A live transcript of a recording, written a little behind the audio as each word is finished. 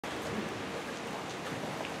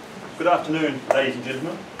Good afternoon, ladies and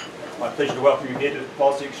gentlemen. My pleasure to welcome you here to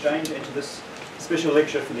Policy Exchange and to this special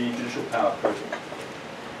lecture for the Judicial Power Project.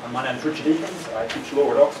 My name is Richard Eakins. I teach law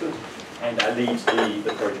at Oxford and I lead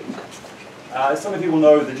the project. As some of you will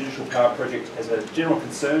know, the Judicial Power Project has a general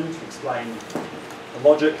concern to explain the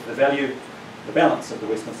logic, the value, the balance of the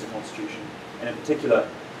Westminster Constitution, and in particular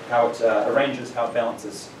how it arranges, how it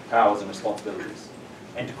balances powers and responsibilities,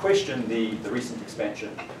 and to question the recent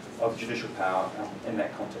expansion of judicial power in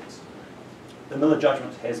that context. The Miller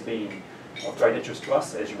judgment has been of great interest to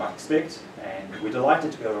us, as you might expect, and we're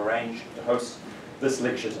delighted to be able to arrange to host this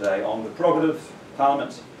lecture today on the prerogative,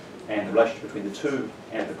 Parliament, and the relationship between the two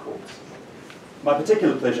and the courts. My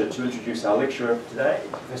particular pleasure to introduce our lecturer today,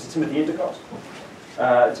 Professor Timothy Endicott.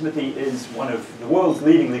 Timothy is one of the world's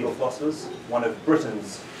leading legal philosophers, one of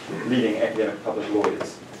Britain's leading academic public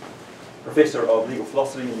lawyers. Professor of legal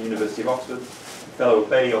philosophy in the University of Oxford, fellow of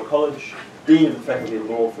Balliol College, Dean of the Faculty of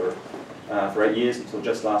Law for 8 years until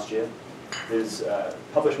just last year. His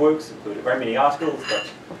published works include a great many articles, but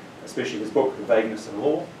especially his book, The Vagueness of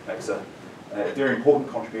Law, makes a very important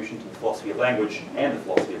contribution to the philosophy of language and the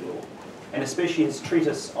philosophy of law, and especially his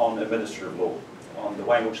treatise on administrative law, on the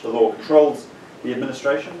way in which the law controls the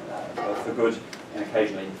administration, both for good and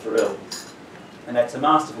occasionally for ill. And that's a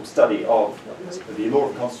masterful study of the law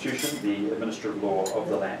of the Constitution, the administrative law of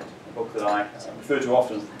the land, a book that I refer to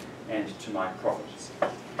often and to my profit.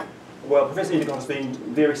 Well, Professor Endicott has been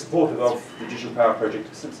very supportive of the Judicial Power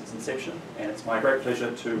Project since its inception, and it's my great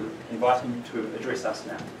pleasure to invite him to address us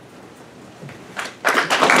now.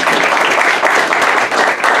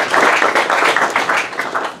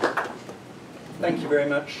 Thank you very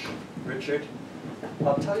much, Richard.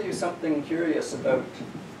 I'll tell you something curious about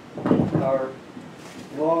our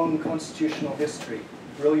long constitutional history,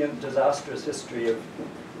 brilliant, disastrous history of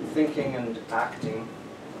thinking and acting.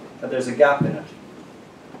 There's a gap in it.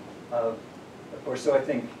 Or so I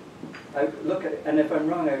think. I look at, and if I'm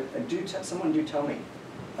wrong, someone do tell me.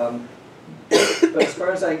 But as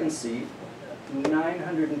far as I can see,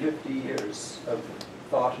 950 years of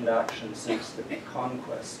thought and action since the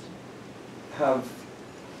conquest have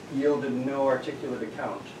yielded no articulate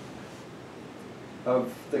account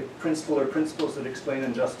of the principle or principles that explain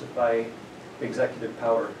and justify executive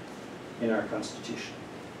power in our Constitution.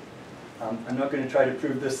 I'm not going to try to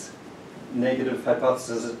prove this negative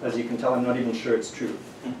hypothesis. As you can tell, I'm not even sure it's true.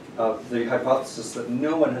 The hypothesis that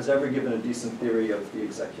no one has ever given a decent theory of the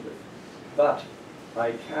executive. But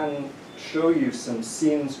I can show you some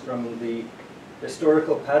scenes from the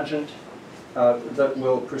historical pageant that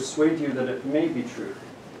will persuade you that it may be true.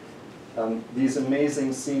 These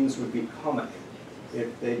amazing scenes would be comic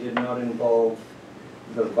if they did not involve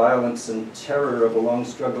the violence and terror of a long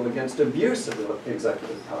struggle against abuse of the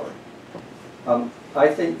executive power. I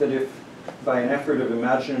think that if, by an effort of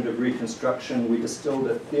imaginative reconstruction, we distilled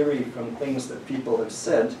a theory from things that people have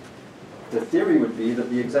said, the theory would be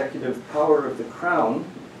that the executive power of the Crown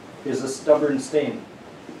is a stubborn stain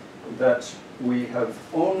that we have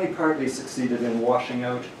only partly succeeded in washing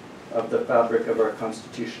out of the fabric of our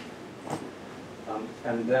Constitution.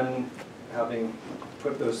 And then, having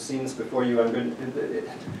put those scenes before you, I'm going to,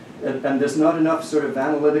 and there's not enough sort of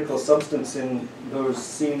analytical substance in those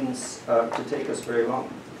scenes to take us very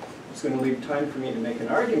long. It's going to leave time for me to make an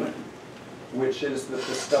argument, which is that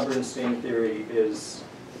the stubborn stain theory is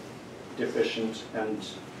deficient and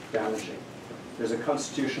damaging. There's a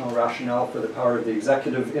constitutional rationale for the power of the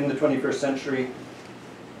executive in the 21st century,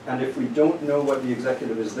 and if we don't know what the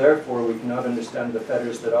executive is there for, we cannot understand the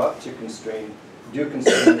fetters that ought to constrain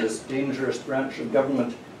this dangerous branch of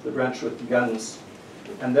government, the branch with the guns,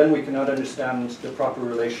 and then we cannot understand the proper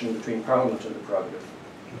relation between Parliament and the prerogative.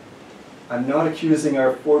 I'm not accusing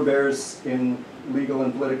our forebears in legal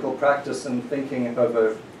and political practice and thinking of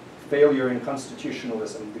a failure in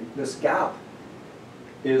constitutionalism. This gap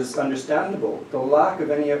is understandable. The lack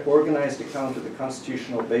of any organized account of the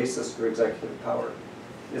constitutional basis for executive power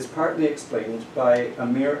is partly explained by a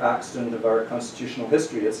mere accident of our constitutional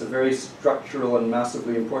history. It's a very structural and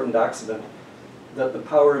massively important accident that the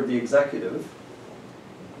power of the executive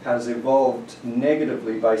has evolved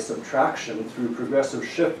negatively by subtraction through progressive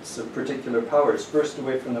shifts of particular powers, first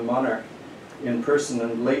away from the monarch in person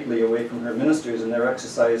and lately away from her ministers in their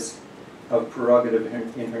exercise of prerogative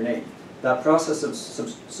in her name. That process of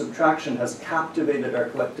subtraction has captivated our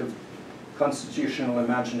collective constitutional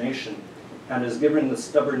imagination and has given the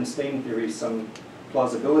stubborn stain theory some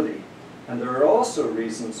plausibility. And there are also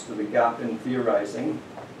reasons for the gap in theorizing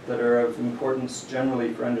that are of importance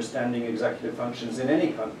generally for understanding executive functions in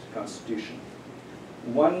any constitution.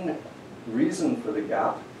 One reason for the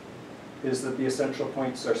gap is that the essential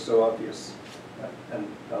points are so obvious. and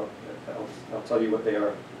I'll tell you what they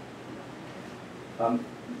are.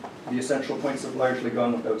 The essential points have largely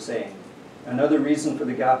gone without saying. Another reason for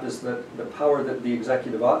the gap is that the power that the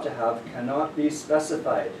executive ought to have cannot be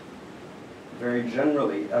specified very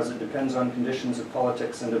generally, as it depends on conditions of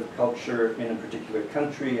politics and of culture in a particular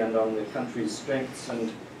country, and on the country's strengths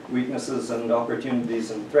and weaknesses and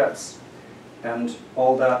opportunities and threats. And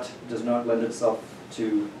all that does not lend itself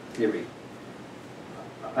to theory.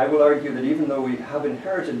 I will argue that even though we have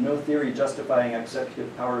inherited no theory justifying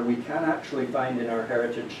executive power, we can actually find in our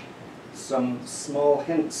heritage some small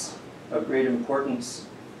hints of great importance,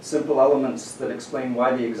 simple elements that explain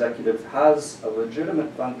why the executive has a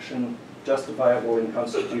legitimate function justifiable in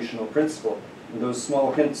constitutional principle. And those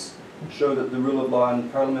small hints show that the rule of law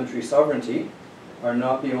and parliamentary sovereignty are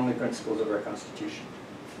not the only principles of our Constitution.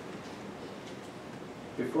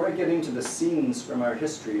 Before I get into the scenes from our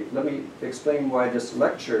history, let me explain why this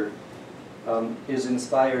lecture is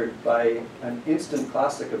inspired by an instant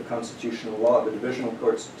classic of constitutional law, the Divisional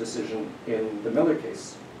Court's decision in the Miller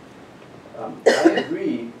case. I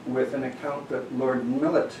agree with an account that Lord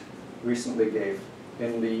Millet recently gave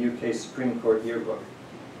in the UK Supreme Court yearbook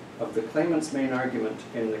of the claimant's main argument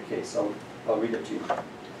in the case. I'll read it to you.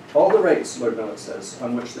 All the rights, Lord Millet says,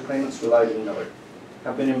 on which the claimants relied in Miller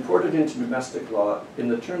have been imported into domestic law in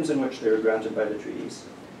the terms in which they are granted by the treaties,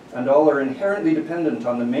 and all are inherently dependent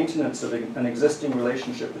on the maintenance of an existing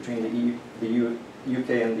relationship between the UK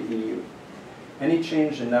and the EU. Any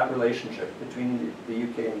change in that relationship between the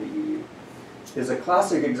UK and the EU is a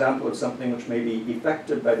classic example of something which may be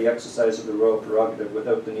effected by the exercise of the royal prerogative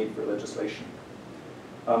without the need for legislation.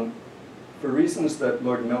 For reasons that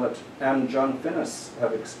Lord Millet and John Finnis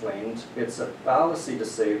have explained, it's a fallacy to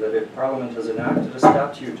say that if Parliament has enacted a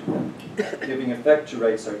statute giving effect to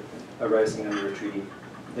rights arising under a treaty,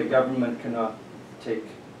 the government cannot take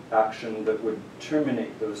action that would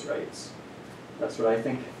terminate those rights. That's what I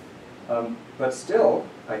think. But still,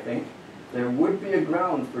 I think, there would be a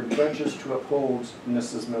ground for judges to uphold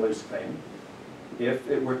Mrs. Miller's claim if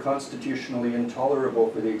it were constitutionally intolerable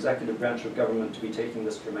for the executive branch of government to be taking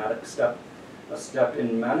this dramatic step, a step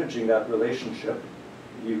in managing that relationship,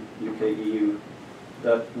 UK-EU,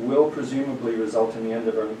 that will presumably result in the end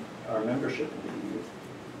of our membership in the EU.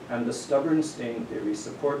 And the stubborn stain theory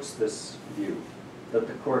supports this view, that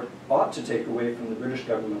the court ought to take away from the British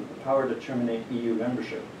government the power to terminate EU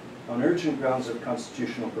membership on urgent grounds of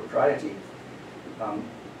constitutional propriety,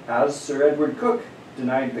 as Sir Edward Coke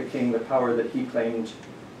denied the king the power that he claimed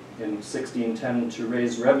in 1610 to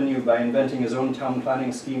raise revenue by inventing his own town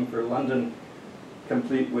planning scheme for London,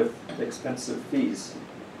 complete with expensive fees,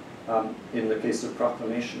 in the case of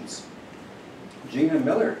Proclamations. Gina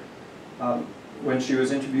Miller, when she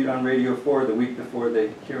was interviewed on Radio 4 the week before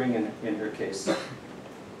the hearing in her case,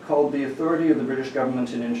 called the authority of the British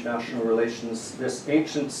government in international relations this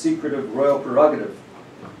ancient secretive royal prerogative.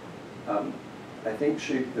 I think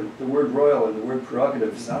the word royal and the word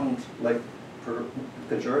prerogative sound like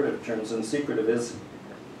pejorative terms, and secretive is.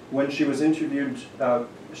 When she was interviewed,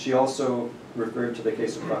 she also referred to the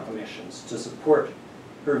case of Proclamations to support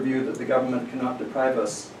her view that the government cannot deprive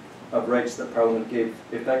us of rights that Parliament gave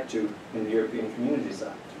effect to in the European Communities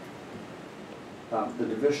Act. The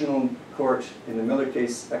Divisional Court in the Miller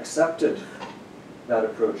case accepted that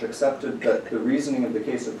approach, accepted that the reasoning of the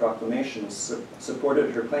case of Proclamations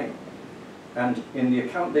supported her claim. And in the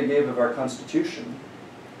account they gave of our Constitution,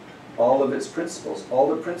 all of its principles,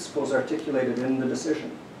 all the principles articulated in the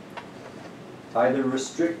decision, either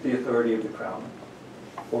restrict the authority of the Crown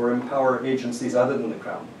or empower agencies other than the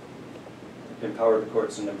Crown, empower the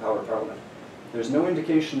courts and empower Parliament. There's no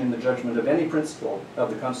indication in the judgment of any principle of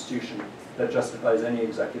the Constitution that justifies any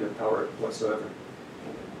executive power whatsoever.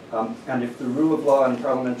 And if the rule of law and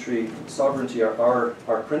parliamentary sovereignty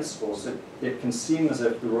are principles, it can seem as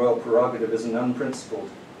if the royal prerogative is an unprincipled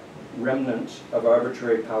remnant of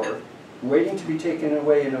arbitrary power, waiting to be taken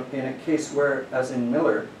away in a case where, as in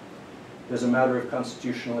Miller, there's a matter of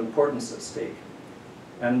constitutional importance at stake.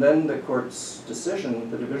 And then the court's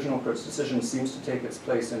decision, the Divisional Court's decision, seems to take its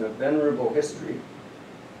place in a venerable history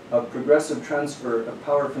of progressive transfer of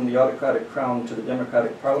power from the autocratic Crown to the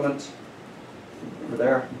democratic Parliament, over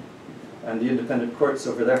there, and the independent courts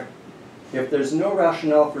over there. If there's no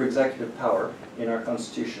rationale for executive power in our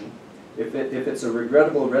Constitution, if it's a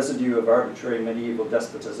regrettable residue of arbitrary medieval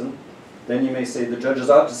despotism, then you may say the judges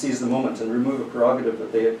ought to seize the moment and remove a prerogative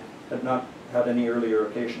that they had not had any earlier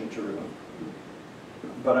occasion to remove.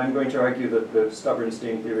 But I'm going to argue that the stubborn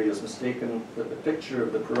stain theory is mistaken, that the picture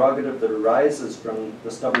of the prerogative that arises from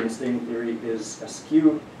the stubborn stain theory is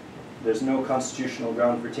askew. There's no constitutional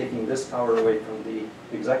ground for taking this power away from the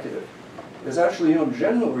executive. there's actually no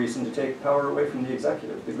general reason to take power away from the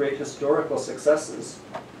executive. The great historical successes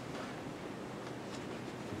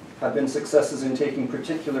have been successes in taking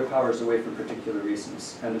particular powers away for particular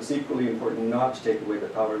reasons, and it's equally important not to take away the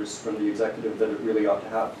powers from the executive that it really ought to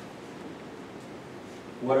have.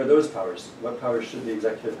 What are those powers? What powers should the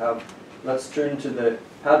executive have? Let's turn to the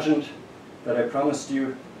pageant that I promised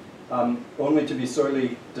you, only to be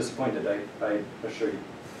sorely disappointed, I assure you.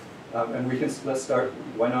 And let's start,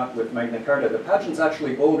 why not, with Magna Carta. The pageant's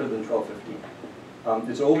actually older than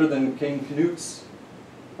 1215. It's older than King Canute's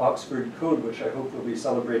Oxford Code, which I hope we'll be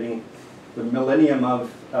celebrating the millennium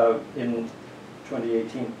of in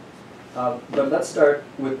 2018. But let's start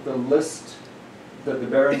with the list that the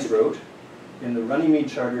barons wrote in the Runnymede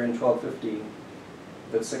Charter in 1215,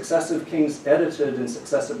 that successive kings edited in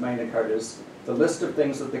successive Magna Cartas, the list of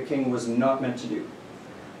things that the king was not meant to do.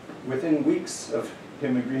 Within weeks of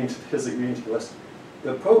him agreeing to the list,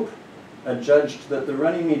 the Pope adjudged that the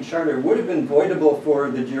Runnymede Charter would have been voidable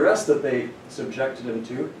for the duress that they subjected him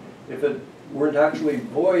to if it weren't actually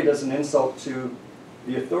void as an insult to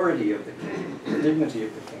the authority of the king, the dignity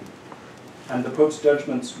of the king. And the Pope's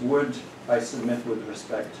judgments would, I submit with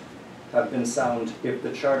respect, have been sound if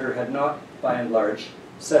the Charter had not, by and large,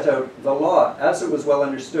 set out the law, as it was well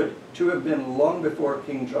understood, to have been long before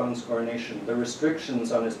King John's coronation, the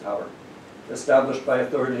restrictions on his power, established by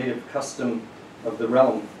authoritative custom of the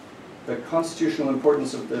realm. The constitutional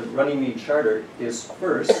importance of the Runnymede Charter is,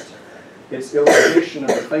 first, its illustration of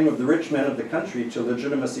the claim of the rich men of the country to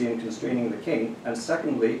legitimacy in constraining the king, and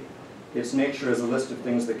secondly, its nature as a list of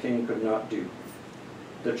things the king could not do.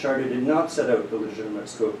 The Charter did not set out the legitimate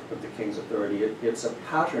scope of the king's authority. It's a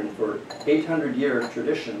pattern for 800-year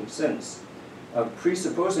tradition since of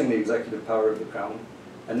presupposing the executive power of the crown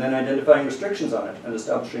and then identifying restrictions on it and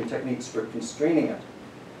establishing techniques for constraining it.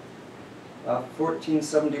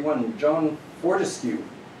 1471, John Fortescue,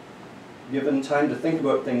 given time to think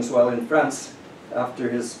about things while in France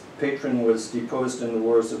after his patron was deposed in the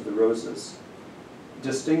Wars of the Roses,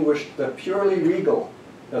 distinguished the purely regal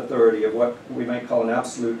authority of what we might call an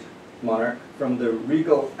absolute monarch from the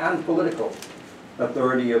regal and political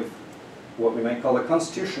authority of what we might call a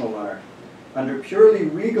constitutional monarch. Under purely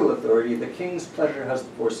regal authority, the king's pleasure has the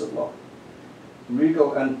force of law.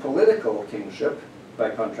 Regal and political kingship, by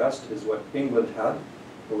contrast, is what England had,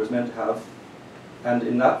 or was meant to have, and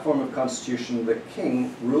in that form of constitution, the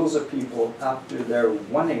king rules a people after their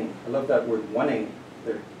wonning. I love that word, wonning.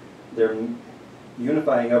 Their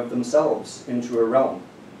unifying of themselves into a realm.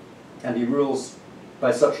 And he rules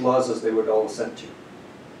by such laws as they would all assent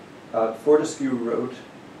to. Fortescue wrote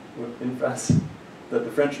in France that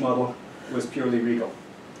the French model was purely regal.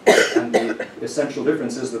 And the essential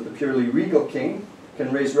difference is that the purely regal king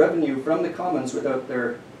can raise revenue from the commons without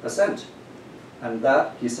their assent. And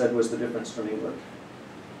that, he said, was the difference from England.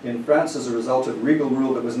 In France, as a result of regal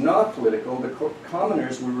rule that was not political, the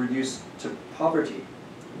commoners were reduced to poverty.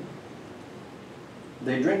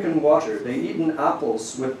 They drinken water, they eaten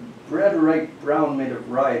apples with bread right brown made of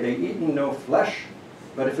rye, they eaten no flesh,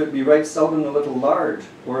 but if it be right seldom a little lard,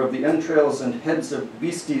 or of the entrails and heads of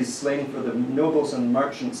beasties slain for the nobles and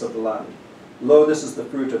merchants of the land. Lo, this is the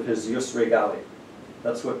fruit of his jus regale.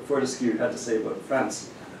 That's what Fortescue had to say about France.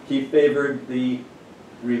 He favored the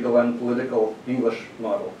regal and political English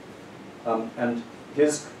model. And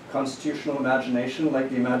his constitutional imagination, like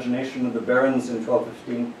the imagination of the barons in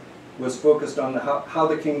 1215, was focused on how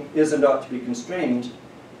the king is and ought to be constrained,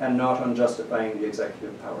 and not on justifying the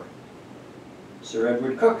executive power. Sir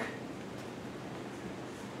Edward Coke,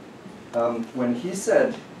 when he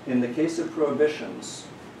said, in the case of prohibitions,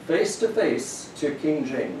 face to face to King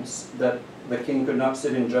James, that the king could not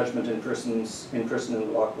sit in judgment in person in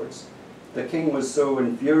the law courts, the king was so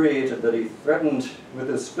infuriated that he threatened with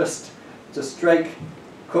his fist to strike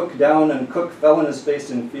Coke down, and Coke fell on his face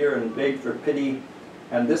in fear and begged for pity.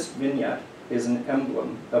 And this vignette is an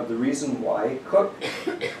emblem of the reason why Coke,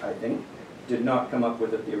 I think, did not come up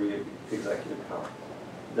with a theory of executive power.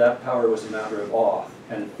 That power was a matter of awe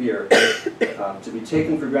and fear, to be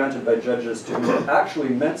taken for granted by judges to whom it actually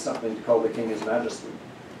meant something to call the king his majesty.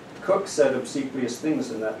 Coke said obsequious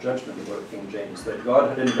things in that judgment about King James, that God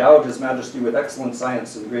had endowed his majesty with excellent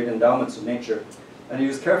science and great endowments of nature, and he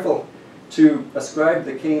was careful to ascribe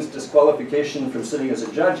the king's disqualification from sitting as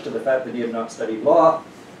a judge to the fact that he had not studied law,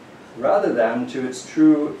 rather than to its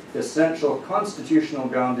true essential constitutional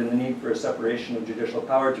ground in the need for a separation of judicial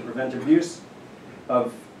power to prevent abuse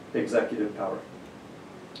of executive power.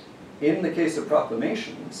 In the case of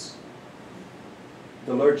proclamations,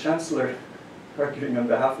 the Lord Chancellor, arguing on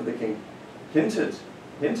behalf of the king, hinted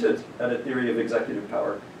at a theory of executive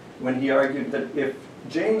power when he argued that if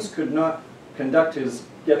James could not conduct his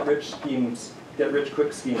get-rich-quick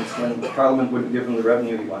schemes when Parliament wouldn't give him the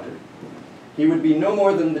revenue he wanted. He would be no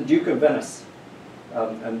more than the Duke of Venice.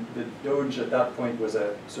 And the Doge at that point was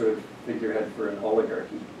a sort of figurehead for an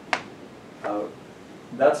oligarchy.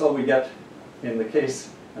 That's all we get in the case,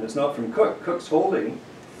 and it's not from Cook. Cook's holding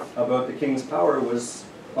about the king's power was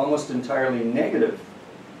almost entirely negative,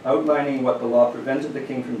 outlining what the law prevented the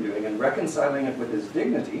king from doing and reconciling it with his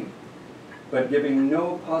dignity, but giving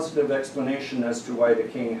no positive explanation as to why the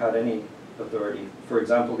king had any authority, for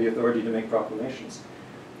example, the authority to make proclamations.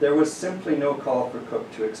 There was simply no call for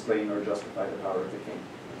Cook to explain or justify the power of the king.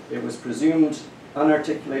 It was presumed,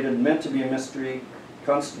 unarticulated, meant to be a mystery.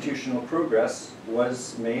 Constitutional progress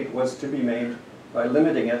was to be made by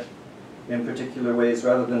limiting it in particular ways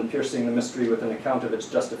rather than piercing the mystery with an account of its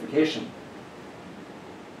justification.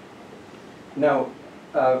 Now,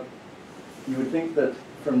 you would think that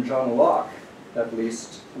from John Locke, at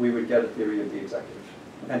least, we would get a theory of the executive.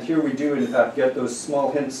 And here we do, in fact, get those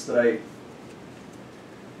small hints that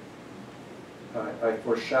I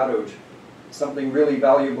foreshadowed, something really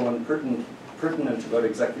valuable and pertinent about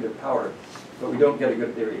executive power, but we don't get a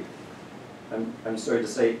good theory. I'm sorry to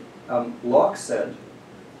say, Locke said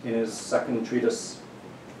in his second treatise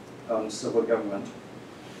on civil government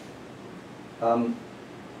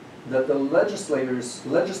that the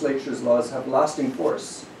legislature's laws have lasting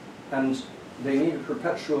force and they need a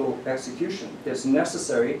perpetual execution. It's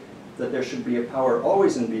necessary that there should be a power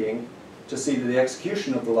always in being to see to the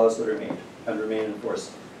execution of the laws that are made and remain in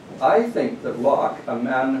force. I think that Locke, a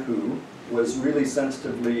man who was really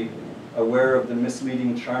sensitively aware of the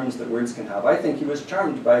misleading charms that words can have, I think he was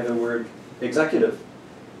charmed by the word executive.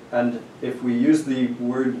 And if we use the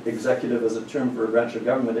word executive as a term for a branch of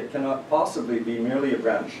government, it cannot possibly be merely a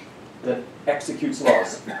branch that executes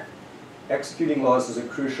laws. Executing laws is a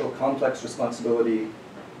crucial, complex responsibility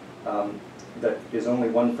that is only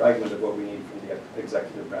one fragment of what we need from the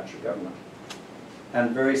executive branch of government.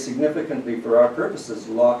 And very significantly for our purposes,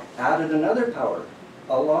 Locke added another power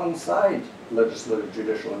alongside legislative,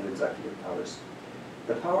 judicial, and executive powers.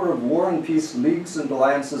 The power of war and peace, leagues and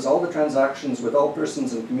alliances, all the transactions with all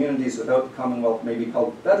persons and communities without the Commonwealth may be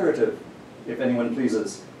called federative, if anyone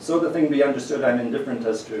pleases. So the thing be understood, I'm indifferent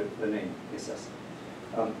as to the name, he says.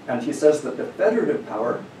 And he says that the federative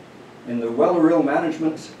power, in the well or ill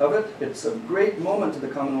management of it, it's a great moment to the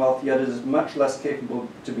Commonwealth, yet it is much less capable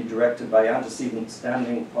to be directed by antecedent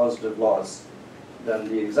standing positive laws than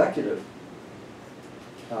the executive.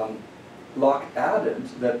 Locke added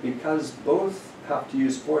that because both have to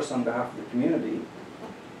use force on behalf of the community,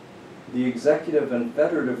 the executive and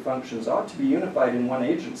federative functions ought to be unified in one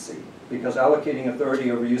agency, because allocating authority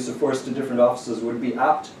over use of force to different offices would be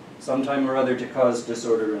apt sometime or other to cause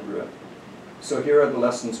disorder and ruin. So here are the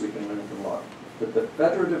lessons we can learn from Locke. That the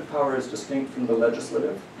federative power is distinct from the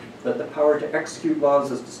legislative, that the power to execute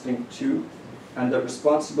laws is distinct too, and that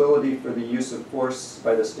responsibility for the use of force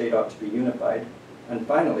by the state ought to be unified. And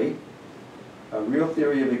finally, a real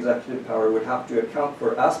theory of executive power would have to account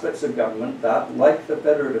for aspects of government that, like the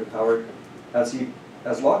federative power,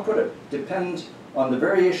 as Locke put it, depend on the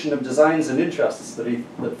variation of designs and interests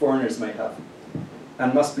that foreigners might have,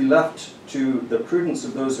 and must be left to the prudence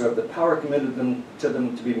of those who have the power committed to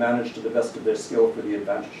them to be managed to the best of their skill for the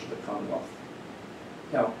advantage of the Commonwealth.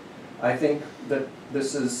 Now, I think that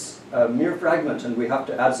this is a mere fragment and we have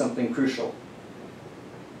to add something crucial.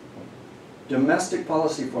 Domestic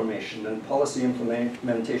policy formation and policy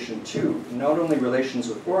implementation too, not only relations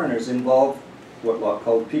with foreigners, involve what Locke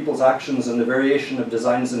called people's actions and the variation of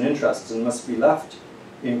designs and interests, and must be left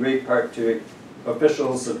in great part to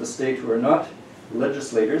officials of the state who are not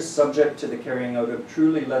legislators, subject to the carrying out of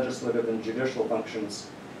truly legislative and judicial functions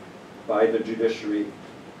by the judiciary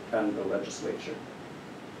and the legislature.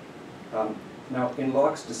 Now, in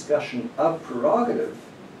Locke's discussion of prerogative,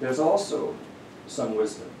 there's also some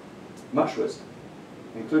wisdom, much wisdom,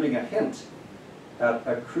 including a hint at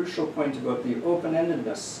a crucial point about the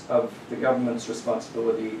open-endedness of the government's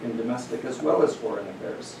responsibility in domestic as well as foreign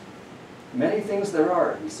affairs. Many things there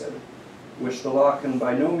are, he said, which the law can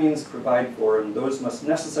by no means provide for, and those must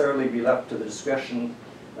necessarily be left to the discretion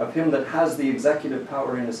of him that has the executive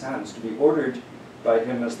power in his hands, to be ordered by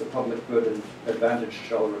him as the public good and advantage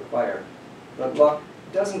shall require. But Locke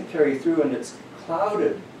doesn't carry through, and it's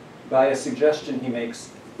clouded by a suggestion he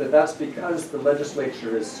makes that that's because the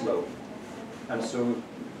legislature is slow. And so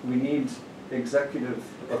we need executive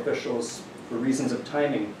officials, for reasons of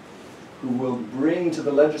timing, who will bring to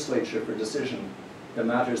the legislature for decision the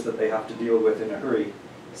matters that they have to deal with in a hurry,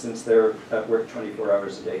 since they're at work 24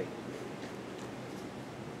 hours a day.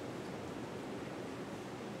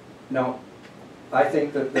 Now, I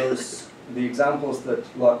think that those the examples that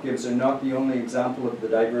Locke gives are not the only example of the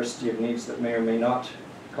diversity of needs that may or may not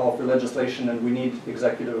call for legislation, and we need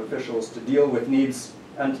executive officials to deal with needs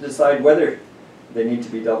and to decide whether they need to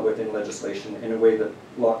be dealt with in legislation in a way that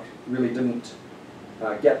Locke really didn't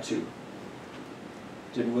get to.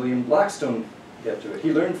 Did William Blackstone get to it?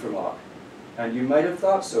 He learned from Locke, and you might have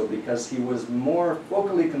thought so because he was more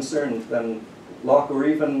focally concerned than Locke or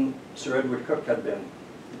even Sir Edward Coke had been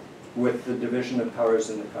with the division of powers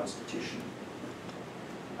in the Constitution.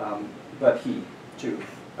 But he, too,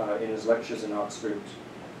 in his lectures in Oxford,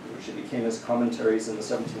 which became his commentaries in the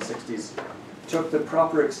 1760s, took the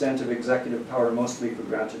proper extent of executive power mostly for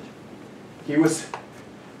granted. He was,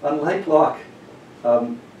 unlike Locke,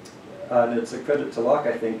 and it's a credit to Locke,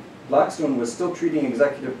 I think, Blackstone was still treating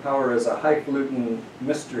executive power as a highfalutin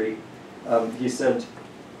mystery. He said,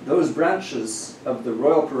 those branches of the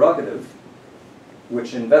Royal Prerogative,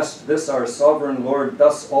 which invest this our sovereign lord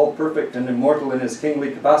thus all perfect and immortal in his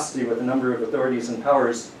kingly capacity with a number of authorities and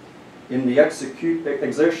powers, in the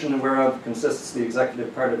exertion whereof consists the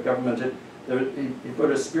executive part of government, he put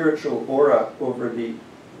a spiritual aura over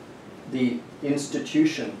the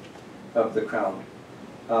institution of the crown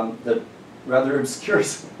that rather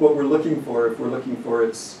obscures what we're looking for if we're looking for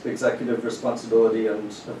its executive responsibility and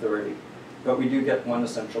authority. But we do get one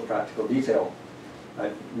essential practical detail.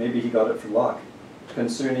 Maybe he got it from Locke,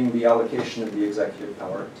 concerning the allocation of the executive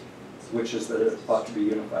power, which is that it ought to be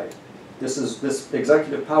unified. This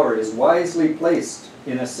executive power is wisely placed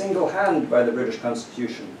in a single hand by the British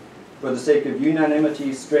Constitution for the sake of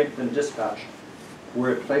unanimity, strength, and dispatch.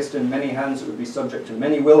 Were it placed in many hands, it would be subject to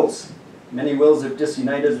many wills. Many wills, if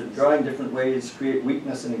disunited and drawing different ways, create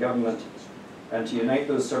weakness in the government. And to unite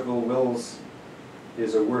those several wills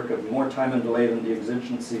is a work of more time and delay than the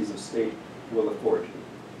exigencies of state will afford.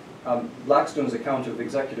 Blackstone's account of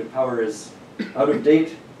executive power is out of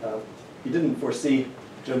date. He didn't foresee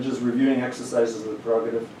judges reviewing exercises of the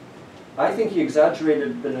prerogative. I think he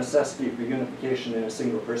exaggerated the necessity for unification in a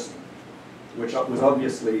single person, which was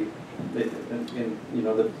obviously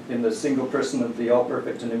in the single person of the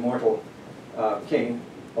all-perfect and immortal king,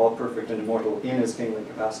 all-perfect and immortal in his kingly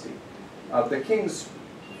capacity. The kings,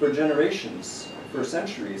 for generations, for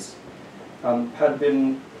centuries, had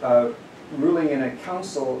been ruling in a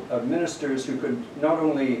council of ministers who could not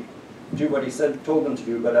only do what he told them to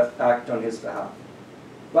do, but act on his behalf.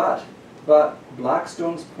 But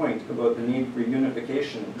Blackstone's point about the need for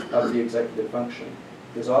unification of the executive function,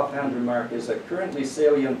 his offhand remark, is a currently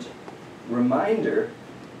salient reminder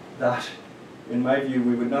that, in my view,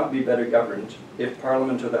 we would not be better governed if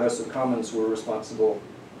Parliament or the House of Commons were responsible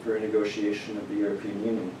for a negotiation of the European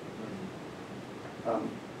Union.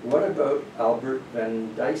 What about Albert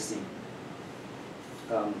Venn Dicey?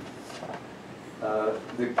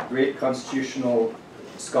 The great constitutional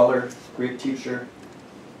scholar, great teacher,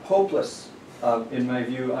 hopeless, in my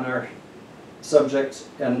view, on our subject,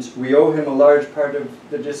 and we owe him a large part of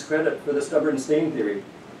the discredit for the stubborn stain theory.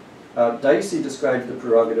 Dicey described the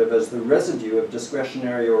prerogative as the residue of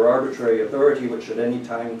discretionary or arbitrary authority which at any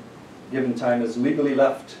given time is legally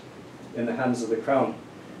left in the hands of the Crown.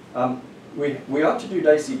 We ought to do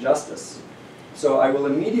Dicey justice. So I will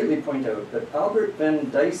immediately point out that Albert Venn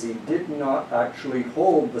Dicey did not actually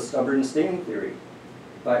hold the stubborn stain theory.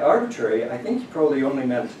 By arbitrary, I think he probably only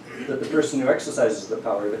meant that the person who exercises the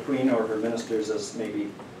power, the Queen or her ministers as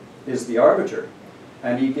maybe, is the arbiter.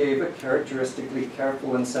 And he gave a characteristically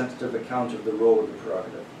careful and sensitive account of the role of the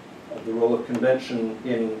prerogative, of the role of convention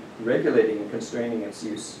in regulating and constraining its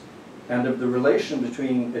use, and of the relation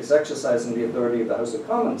between its exercise and the authority of the House of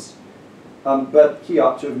Commons. But he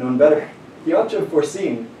ought to have known better. He ought to have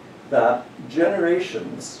foreseen that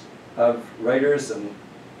generations of writers and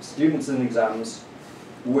students in exams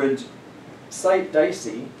would cite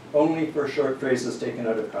Dicey only for short phrases taken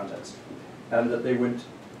out of context, and that they would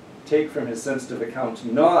take from his sensitive account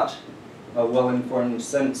not a well-informed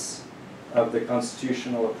sense of the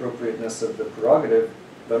constitutional appropriateness of the prerogative,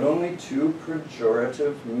 but only two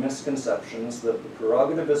pejorative misconceptions that the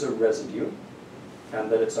prerogative is a residue and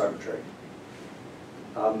that it's arbitrary.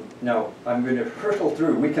 Now, I'm going to hurtle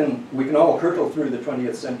through. We can all hurtle through the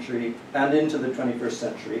 20th century and into the 21st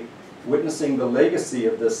century, witnessing the legacy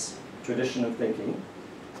of this tradition of thinking,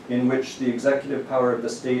 in which the executive power of the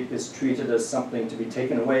state is treated as something to be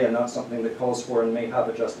taken away and not something that calls for and may have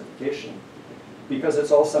a justification, because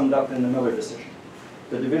it's all summed up in the Miller decision.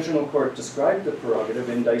 The divisional court described the prerogative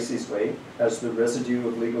in Dicey's way as the residue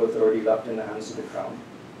of legal authority left in the hands of the Crown.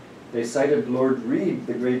 They cited Lord Reid,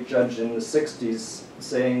 the great judge in the 60s,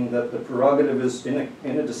 saying that the prerogative is, in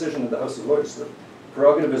a decision of the House of Lords, the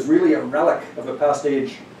prerogative is really a relic of a past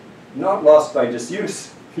age, not lost by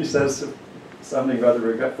disuse, he says, sounding rather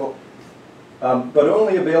regretful, but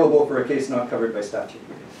only available for a case not covered by statute.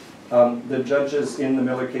 The judges in the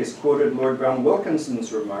Miller case quoted Lord Brown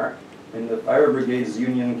Wilkinson's remark in the Fire Brigade's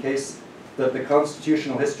Union case that the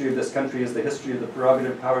constitutional history of this country is the history of the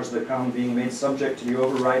prerogative powers of the Crown being made subject to the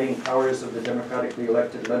overriding powers of the democratically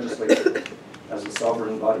elected legislature as a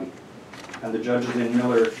sovereign body. And the judges in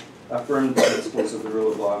Miller affirmed the principles of the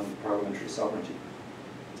rule of law and parliamentary sovereignty.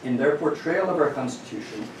 In their portrayal of our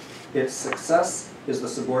Constitution, its success is the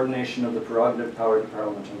subordination of the prerogative power to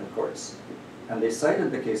Parliament and the courts. And they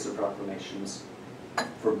cited the case of Proclamations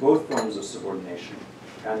for both forms of subordination,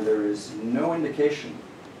 and there is no indication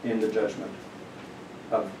in the judgment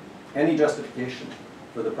of any justification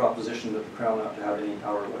for the proposition that the Crown ought to have any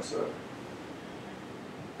power whatsoever.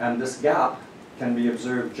 And this gap can be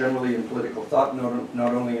observed generally in political thought,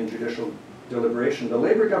 not only in judicial deliberation. The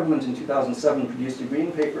Labour government in 2007 produced a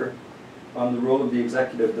green paper on the role of the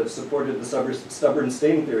executive that supported the stubborn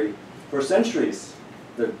stain theory. For centuries,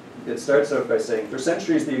 it starts out by saying, for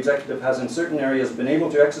centuries the executive has in certain areas been able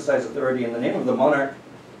to exercise authority in the name of the monarch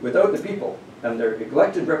without the people and their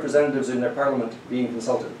elected representatives in their parliament being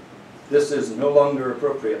consulted. This is no longer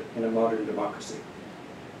appropriate in a modern democracy.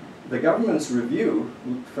 The government's review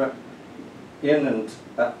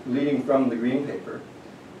leading from the green paper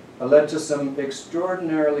led to some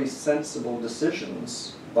extraordinarily sensible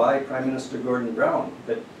decisions by Prime Minister Gordon Brown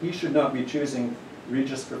that he should not be choosing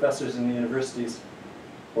Regius professors in the universities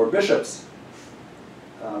or bishops.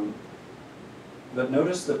 But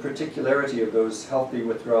notice the particularity of those healthy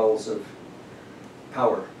withdrawals of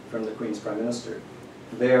power from the Queen's Prime Minister.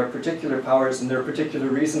 They are particular powers, and there are particular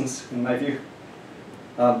reasons, in my view,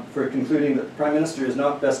 for concluding that the Prime Minister is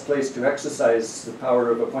not best placed to exercise the power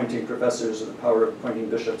of appointing professors or the power of appointing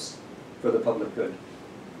bishops for the public good.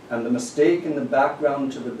 And the mistake in the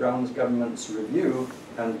background to the Brown's government's review,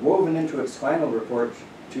 and woven into its final report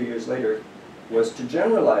 2 years later, was to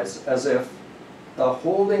generalize as if the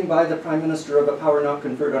holding by the Prime Minister of a power not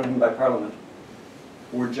conferred on him by Parliament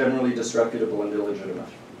were generally disreputable and illegitimate.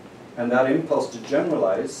 And that impulse to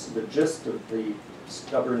generalize, the gist of the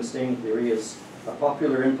stubborn stain theory, is a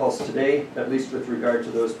popular impulse today, at least with regard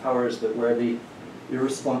to those powers that wear the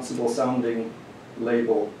irresponsible sounding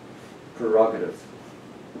label prerogative.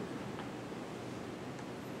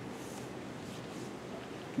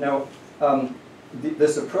 Now,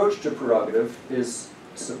 this approach to prerogative is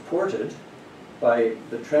supported by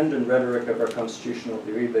the trend and rhetoric of our constitutional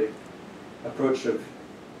theory, the approach of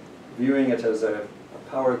viewing it as a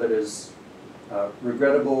power that is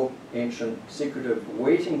regrettable, ancient, secretive,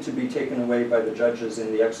 waiting to be taken away by the judges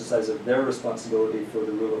in the exercise of their responsibility for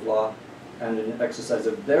the rule of law and in exercise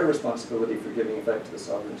of their responsibility for giving effect to the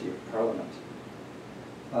sovereignty of Parliament.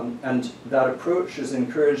 And that approach is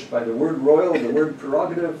encouraged by the word royal, the word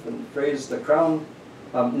prerogative, and the phrase the crown.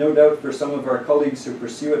 No doubt for some of our colleagues who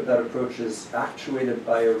pursue it, that approach is actuated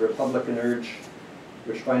by a Republican urge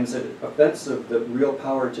which finds it offensive that real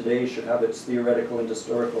power today should have its theoretical and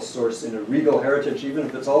historical source in a regal heritage, even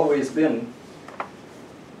if it's always been,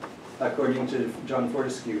 according to John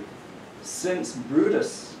Fortescue, since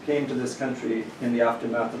Brutus came to this country in the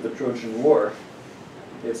aftermath of the Trojan War,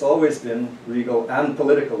 it's always been regal and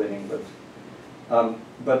political in England.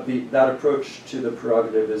 But that approach to the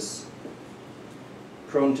prerogative is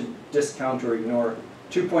prone to discount or ignore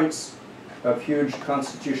 2 points of huge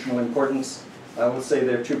constitutional importance. I will say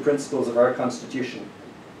there are 2 principles of our Constitution.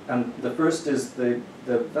 And the first is the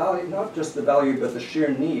value, not just the value, but the sheer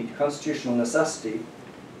need, constitutional necessity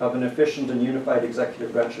of an efficient and unified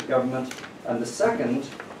executive branch of government. And the second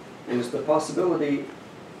is the possibility,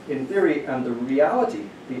 in theory, and the reality,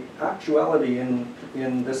 the actuality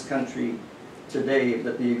in this country today,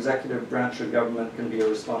 that the executive branch of government can be a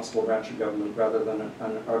responsible branch of government rather than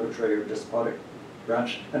an arbitrary or despotic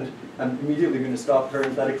branch. And I'm immediately going to stop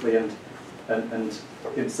parenthetically and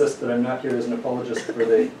insist that I'm not here as an apologist for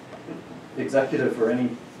the executive or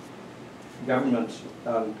any government.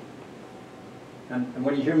 And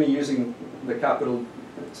when you hear me using the capital,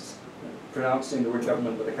 pronouncing the word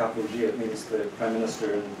government with a capital G, it means the Prime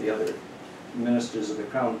Minister and the other ministers of the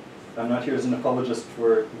Crown. I'm not here as an apologist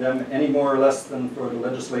for them any more or less than for the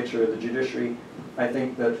legislature or the judiciary. I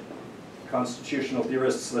think that constitutional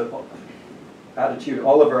theorists, all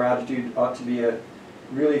of our attitude ought to be a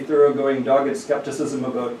really thoroughgoing, dogged skepticism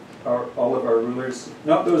about all of our rulers.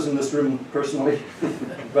 Not those in this room personally,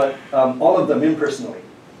 but all of them impersonally.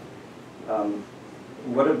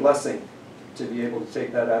 What a blessing to be able to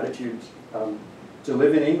take that attitude, to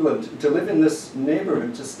live in England, to live in this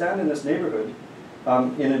neighborhood, to stand in this neighborhood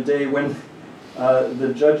in a day when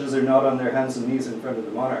the judges are not on their hands and knees in front of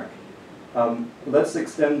the monarch, Let's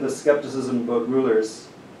extend the skepticism about rulers,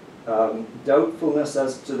 doubtfulness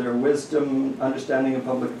as to their wisdom, understanding of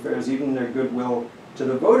public affairs, even their goodwill, to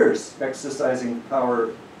the voters exercising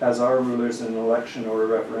power as our rulers in an election or a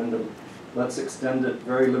referendum. Let's extend it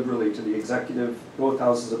very liberally to the executive, both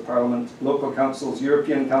houses of parliament, local councils,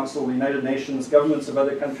 European Council, the United Nations, governments of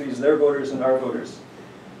other countries, their voters and our voters.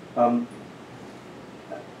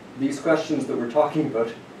 These questions that we're talking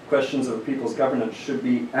about, questions of people's governance, should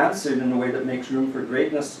be answered in a way that makes room for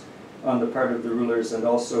greatness on the part of the rulers, and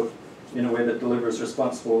also in a way that delivers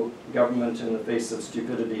responsible government in the face of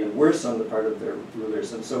stupidity and worse on the part of their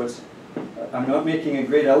rulers. And so I'm not making a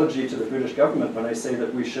great elegy to the British government when I say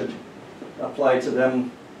that we should apply to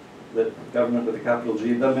them, the government with a capital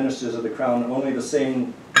G, the ministers of the crown, only the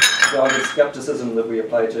same dogged skepticism that we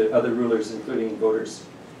apply to other rulers, including voters.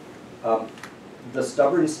 The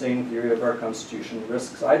stubborn stain theory of our constitution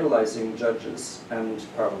risks idolizing judges and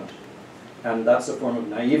parliament. And that's a form of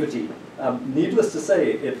naivety. Needless to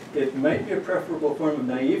say, it might be a preferable form of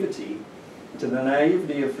naivety to the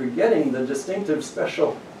naivety of forgetting the distinctive,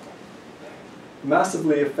 special,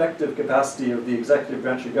 massively effective capacity of the executive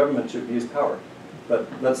branch of government to abuse power. But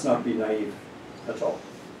let's not be naive at all.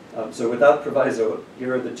 So with that proviso,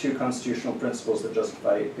 here are the two constitutional principles that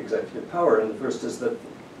justify executive power. And the first is that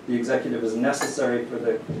the executive is necessary for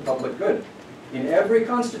the public good. In every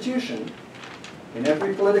constitution, in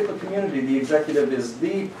every political community, the executive is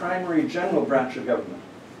the primary general branch of government.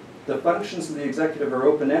 The functions of the executive are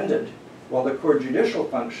open-ended, while the core judicial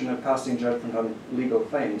function of passing judgment on legal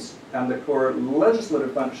claims and the core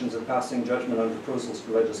legislative functions of passing judgment on proposals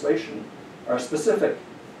for legislation are specific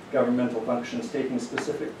governmental functions taking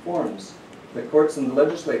specific forms. The courts and the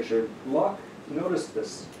legislature, Locke noticed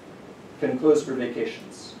this, can close for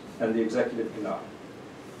vacations, and the executive cannot.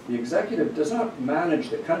 The executive does not manage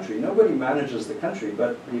the country. Nobody manages the country,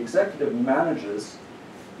 but the executive manages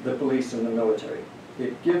the police and the military.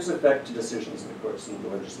 It gives effect to decisions in the courts and the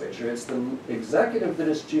legislature. It's the executive that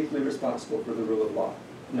is chiefly responsible for the rule of law,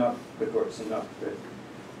 not the courts and not the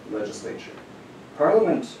legislature.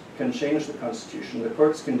 Parliament can change the Constitution. The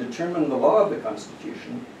courts can determine the law of the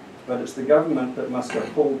Constitution, but it's the government that must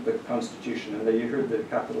uphold the Constitution. And there you heard the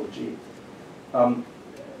capital G.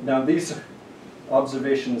 Now these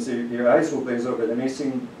observations, your eyes will glaze over. They may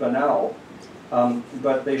seem banal,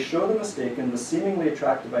 but they show the mistake in the seemingly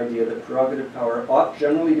attractive idea that prerogative power ought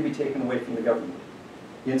generally to be taken away from the government.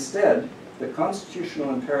 Instead, the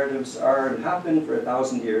constitutional imperatives are, and have been for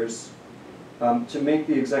 1,000 years, to make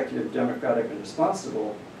the executive democratic and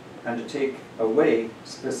responsible, and to take away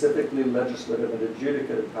specifically legislative and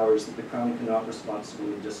adjudicative powers that the Crown cannot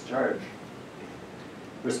responsibly discharge.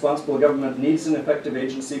 Responsible government needs an effective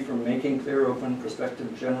agency for making clear, open,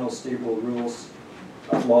 prospective, general, stable rules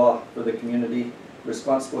of law for the community.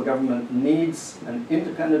 Responsible government needs an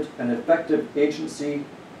independent and effective agency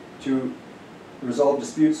to resolve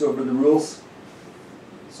disputes over the rules.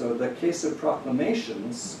 So the case of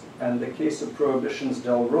Proclamations and the case of Prohibitions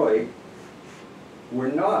del Roy were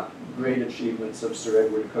not great achievements of Sir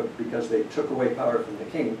Edward Coke because they took away power from the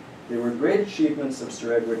king. They were great achievements of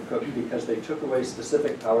Sir Edward Coke because they took away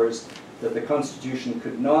specific powers that the Constitution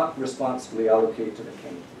could not responsibly allocate to the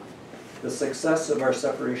king. The success of our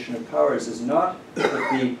separation of powers is not that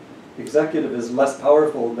the executive is less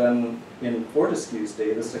powerful than in Fortescue's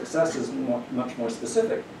day. The success is much more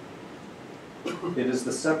specific. It is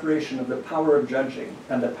the separation of the power of judging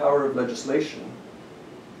and the power of legislation,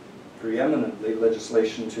 preeminently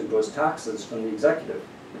legislation to impose taxes, from the executive.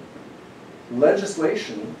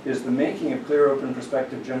 Legislation is the making of clear, open,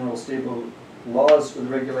 prospective, general, stable laws for the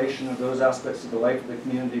regulation of those aspects of the life of the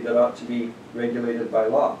community that ought to be regulated by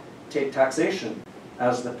law. Take taxation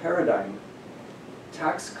as the paradigm.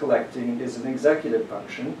 Tax collecting is an executive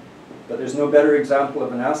function, but there's no better example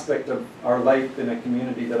of an aspect of our life in a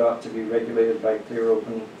community that ought to be regulated by clear,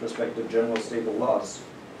 open, prospective, general, stable laws.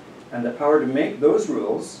 And the power to make those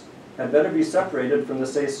rules had better be separated from the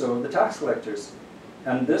say-so of the tax collectors.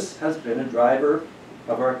 And this has been a driver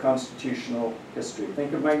of our constitutional history.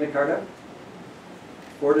 Think of Magna Carta.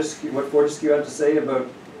 What Fortescue had to say about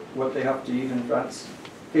what they have to eat in France.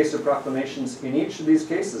 Case of Proclamations. In each of these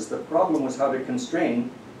cases, the problem was how to constrain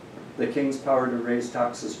the king's power to raise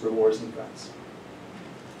taxes for wars in France.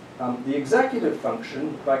 The executive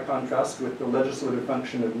function, by contrast with the legislative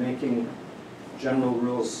function of making general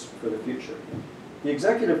rules for the future. The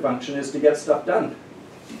executive function is to get stuff done.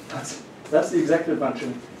 That's the executive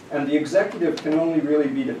function. And the executive can only really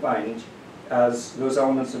be defined as those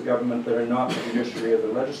elements of government that are not the judiciary or the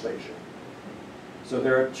legislature. So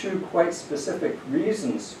there are two quite specific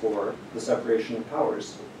reasons for the separation of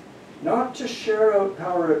powers. not to share out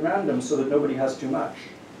power at random so that nobody has too much,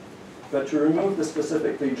 but to remove the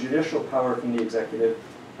specifically judicial power from the executive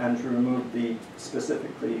and to remove the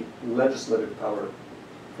specifically legislative power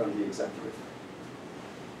from the executive.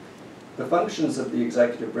 The functions of the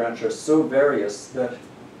executive branch are so various that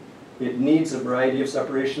it needs a variety of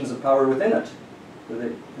separations of power within it.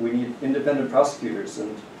 We need independent prosecutors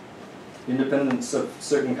and independence of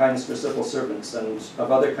certain kinds for civil servants and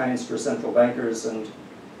of other kinds for central bankers and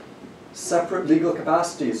separate legal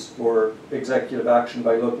capacities for executive action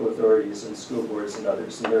by local authorities and school boards and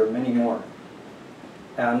others, and there are many more.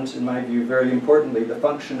 And, in my view, very importantly, the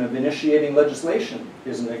function of initiating legislation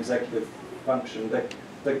is an executive function.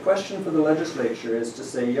 The question for the legislature is to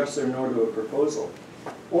say yes or no to a proposal,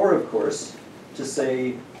 or, of course, to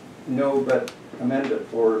say no but amend it,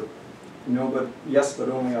 or no but yes but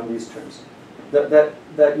only on these terms. That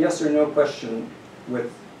yes or no question,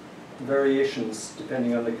 with variations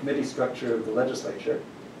depending on the committee structure of the legislature,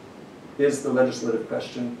 is the legislative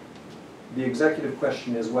question. The executive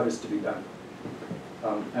question is what is to be done.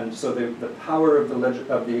 And so the power of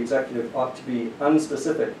the executive ought to be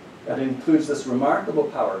unspecific. That includes this remarkable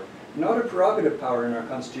power, not a prerogative power in our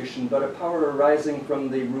Constitution, but a power arising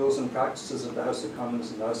from the rules and practices of the House of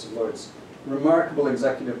Commons and the House of Lords. Remarkable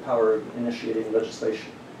executive power of initiating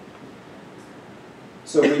legislation.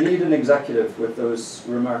 So we need an executive with those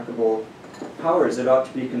remarkable powers. It ought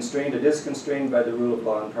to be constrained. It is constrained by the rule of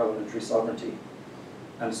law and parliamentary sovereignty.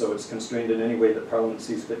 And so it's constrained in any way that Parliament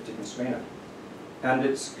sees fit to constrain it. And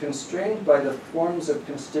it's constrained by the forms of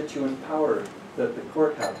constituent power that the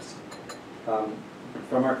court has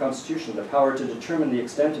from our Constitution, the power to determine the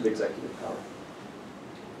extent of executive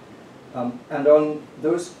power. And on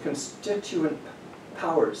those constituent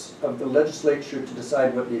powers of the legislature to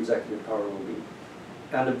decide what the executive power will be,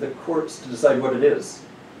 and of the courts to decide what it is,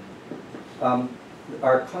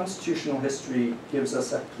 our constitutional history gives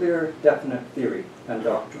us a clear, definite theory and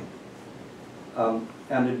doctrine,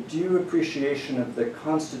 and a due appreciation of the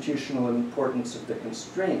constitutional importance of the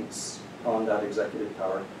constraints on that executive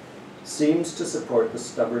power seems to support the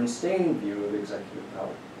stubborn staying view of executive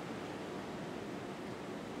power.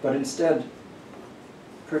 But instead,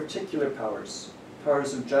 particular powers,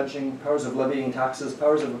 powers of judging, powers of levying taxes,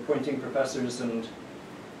 powers of appointing professors and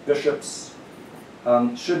bishops,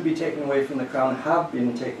 should be taken away from the Crown, have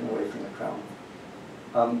been taken away from the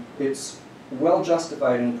Crown. It's well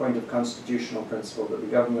justified in point of constitutional principle that the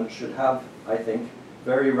government should have, I think,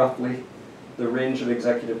 very roughly, the range of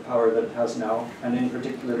executive power that it has now, and in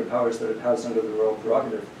particular the powers that it has under the Royal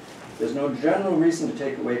Prerogative. There's no general reason to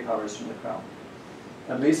take away powers from the Crown,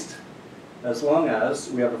 at least as long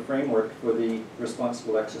as we have a framework for the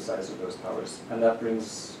responsible exercise of those powers. And that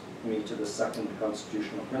brings me to the second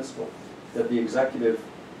constitutional principle, that the executive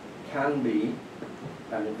can be,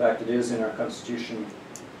 and in fact it is in our Constitution,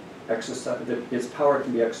 that its power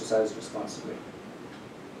can be exercised responsibly.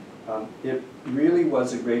 It really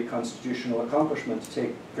was a great constitutional accomplishment to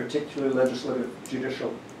take particular legislative,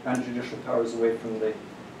 judicial, and judicial powers away from the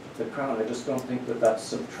Crown. I just don't think that that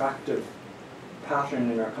subtractive pattern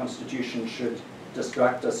in our Constitution should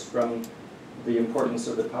distract us from the importance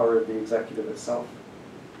of the power of the executive itself.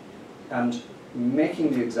 And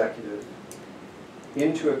making the executive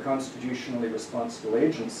into a constitutionally responsible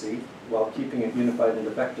agency while keeping it unified and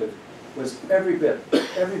effective was every bit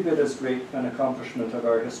as great an accomplishment of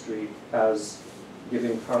our history as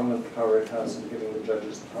giving Parliament the power it has and giving the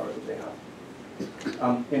judges the power that they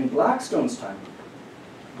have. In Blackstone's time,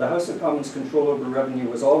 the House of Commons' control over revenue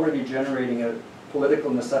was already generating a political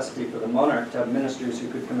necessity for the monarch to have ministers who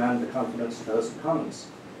could command the confidence of the House of Commons.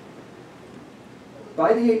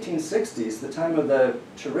 By the 1860s, the time of the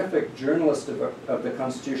terrific journalist of the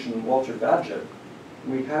Constitution, Walter Bagehot,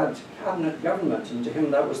 we had cabinet government, and to him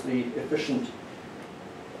that was the efficient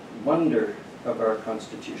wonder of our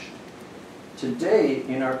Constitution. Today,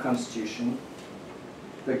 in our Constitution,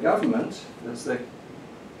 the government, that's the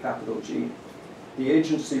capital G, the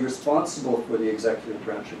agency responsible for the executive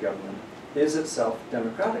branch of government, is itself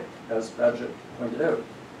democratic, as Bagehot pointed out.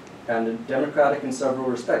 And democratic in several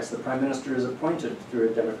respects. The Prime Minister is appointed through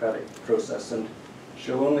a democratic process, and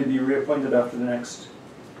she'll only be reappointed after the next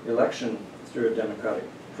election through a democratic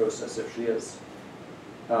process, if she is.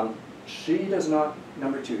 She does not,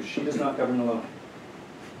 number two, she does not govern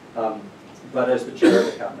alone, but as the chair of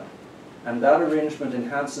the cabinet. And that arrangement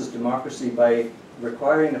enhances democracy by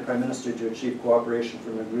requiring the Prime Minister to achieve cooperation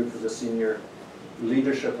from a group of the senior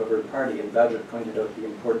leadership of her party, and Bagehot pointed out the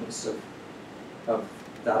importance of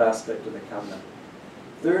that aspect of the cabinet.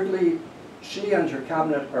 Thirdly, she and her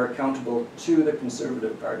cabinet are accountable to the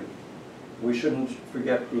Conservative Party. We shouldn't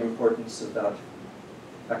forget the importance of that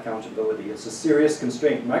accountability. It's a serious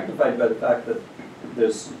constraint, magnified by the fact that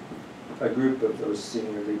there's a group of those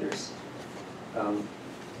senior leaders.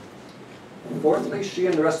 Fourthly, she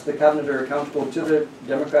and the rest of the cabinet are accountable to the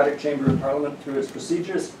democratic chamber of parliament through its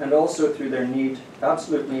procedures and also through their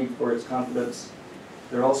absolute need for its confidence.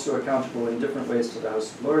 They're also accountable in different ways to the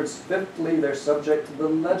House of Lords. Fifthly, they're subject to the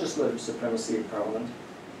legislative supremacy of parliament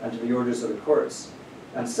and to the orders of the courts.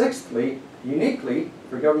 And sixthly, uniquely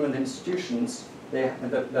for government institutions,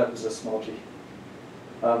 that was a small g,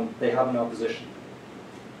 they have an opposition.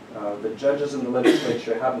 The judges in the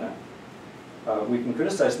legislature have none. We can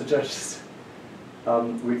criticize the judges.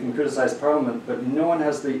 We can criticize Parliament, but no one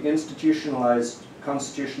has the institutionalized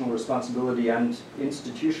constitutional responsibility and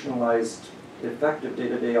institutionalized effective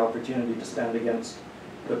day-to-day opportunity to stand against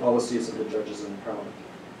the policies of the judges in Parliament.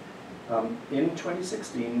 In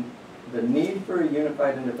 2016, the need for a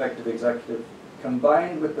unified and effective executive,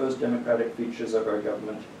 combined with those democratic features of our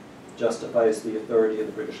government, justifies the authority of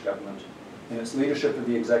the British government in its leadership of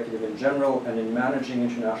the executive in general and in managing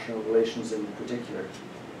international relations in particular.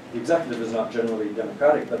 The executive is not generally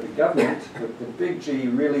democratic, but the government, with the big G,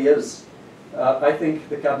 really is. I think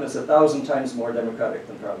the cabinet's 1,000 times more democratic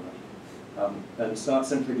than Parliament. And it's not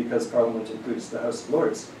simply because Parliament includes the House of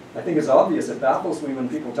Lords. I think it's obvious, it baffles me when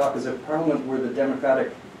people talk as if Parliament were the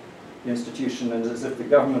democratic institution and as if the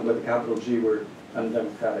government with a capital G were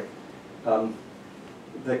undemocratic.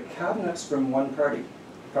 The cabinet's from one party.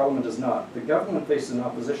 Parliament is not. The government faces an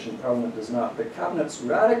opposition, Parliament does not. The cabinet's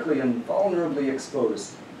radically and vulnerably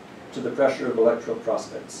exposed to the pressure of electoral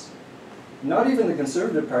prospects. Not even the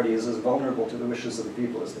Conservative Party is as vulnerable to the wishes of the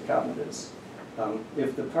people as the cabinet is.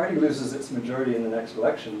 If the party loses its majority in the next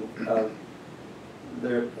election, I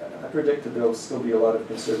predict that there will still be a lot of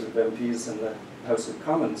Conservative MPs in the House of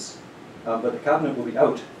Commons, but the cabinet will be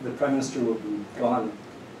out. The Prime Minister will be gone.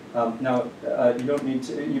 Now, you don't need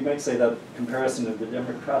to, you might say that comparison of the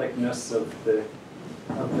democraticness of the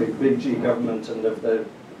big G government and of the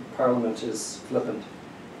Parliament is flippant.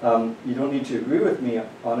 You don't need to agree with me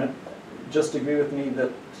on it, just agree with me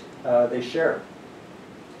that they share.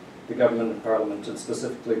 The government and Parliament, and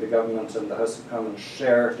specifically the government and the House of Commons,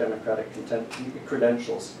 share democratic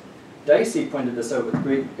credentials. Dicey pointed this out with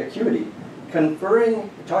great acuity,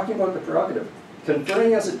 talking about the prerogative,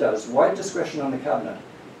 conferring as it does wide discretion on the cabinet.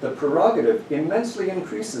 The prerogative immensely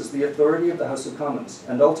increases the authority of the House of Commons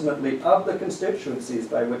and ultimately of the constituencies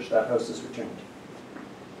by which that House is returned.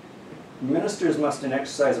 Ministers must, in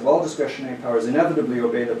exercise of all discretionary powers, inevitably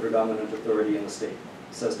obey the predominant authority in the state,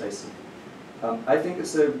 says Dicey. I think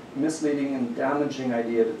it's a misleading and damaging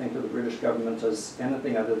idea to think of the British government as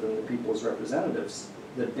anything other than the people's representatives.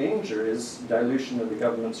 The danger is dilution of the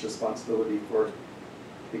government's responsibility for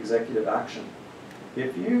executive action.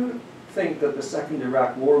 If you think that the Second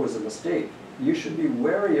Iraq War was a mistake, you should be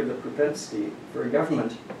wary of the propensity for a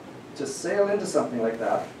government to sail into something like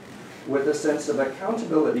that with a sense of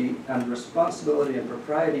accountability and responsibility and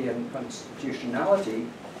propriety and constitutionality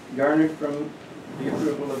garnered from the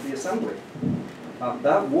approval of the Assembly.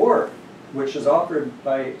 That war, which is offered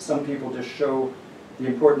by some people to show the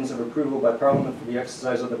importance of approval by Parliament for the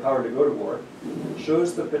exercise of the power to go to war,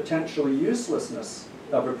 shows the potential uselessness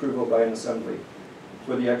of approval by an Assembly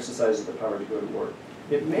for the exercise of the power to go to war.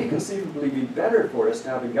 It may conceivably be better for us to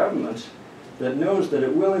have a government that knows that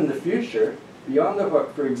it will in the future be on the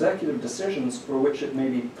hook for executive decisions for which it may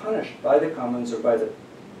be punished by the Commons or by the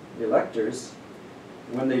electors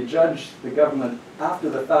when they judge the government after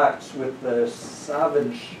the fact with the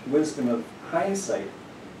savage wisdom of hindsight.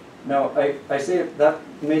 Now, I say that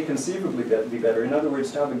may conceivably be better. In other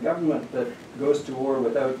words, to have a government that goes to war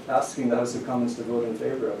without asking the House of Commons to vote in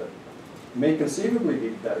favor of it may conceivably be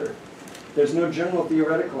better. There's no general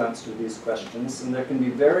theoretical answer to these questions, and there can be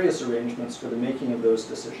various arrangements for the making of those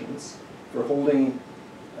decisions, for holding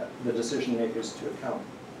the decision makers to account.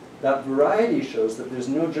 That variety shows that there's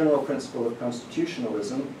no general principle of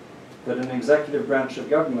constitutionalism that an executive branch of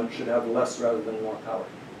government should have less rather than more power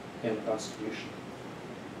in the Constitution.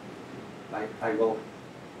 I will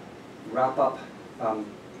wrap up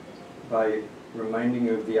by reminding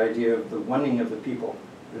you of the idea of the oneing of the people,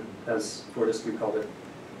 as Fortescue called it.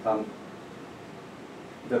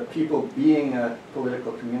 The people being a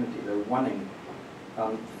political community, they're oneing.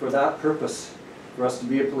 For that purpose, for us to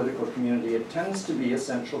be a political community, it tends to be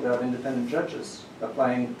essential to have independent judges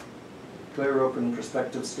applying clear, open,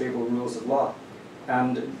 prospective, stable rules of law.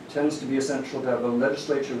 And it tends to be essential to have a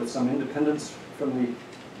legislature with some independence from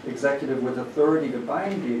the executive, with authority to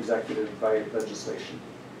bind the executive by legislation.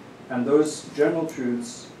 And those general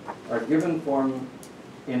truths are given form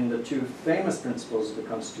in the two famous principles of the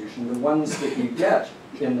Constitution, the ones that you get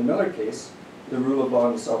in the Miller case, the rule of law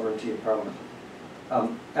and the sovereignty of Parliament.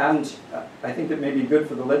 And I think it may be good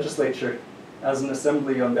for the legislature as an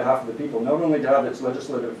assembly on behalf of the people, not only to have its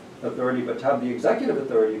legislative authority, but to have the executive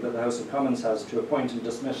authority that the House of Commons has to appoint and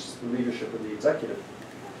dismiss the leadership of the executive.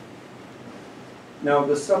 Now,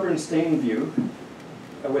 the stubborn stain view,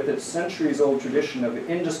 with its centuries-old tradition of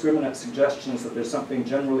indiscriminate suggestions that there's something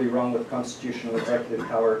generally wrong with constitutional executive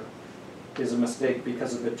power, is a mistake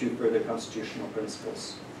because of the two further constitutional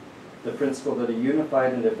principles. The principle that a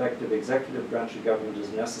unified and effective executive branch of government is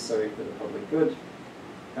necessary for the public good,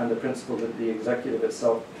 and the principle that the executive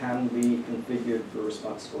itself can be configured for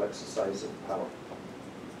responsible exercise of power.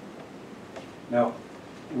 Now,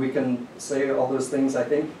 we can say all those things, I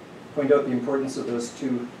think, point out the importance of those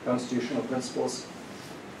two constitutional principles,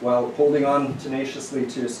 while holding on tenaciously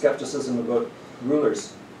to skepticism about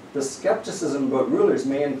rulers. The skepticism about rulers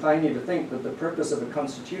may incline you to think that the purpose of a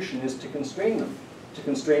constitution is to constrain them, to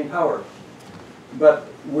constrain power. But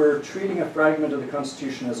we're treating a fragment of the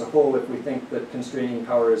Constitution as a whole if we think that constraining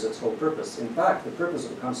power is its whole purpose. In fact, the purpose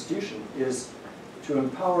of a Constitution is to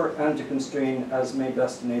empower and to constrain as may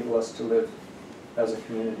best enable us to live as a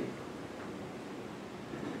community.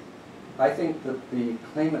 I think that the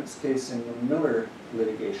claimant's case in the Miller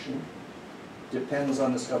litigation depends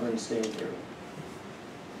on the stubborn stain theory.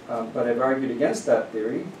 But I've argued against that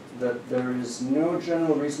theory, that there is no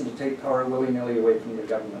general reason to take power willy-nilly away from the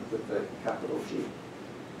government with the capital G.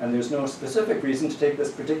 And there's no specific reason to take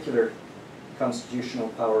this particular constitutional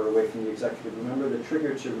power away from the executive. Remember the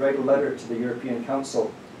trigger to write a letter to the European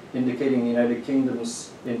Council indicating the United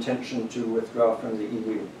Kingdom's intention to withdraw from the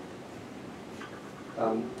EU.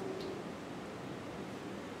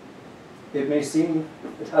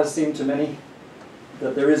 It has seemed to many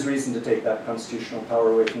that there is reason to take that constitutional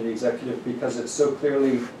power away from the executive because it's so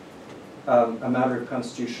clearly a matter of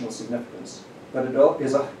constitutional significance. But it all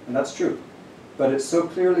is, and that's true, but it's so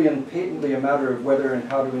clearly and patently a matter of whether and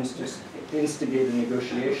how to instigate a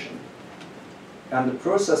negotiation. And the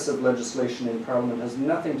process of legislation in Parliament has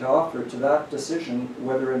nothing to offer to that decision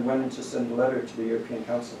whether and when to send a letter to the European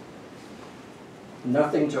Council.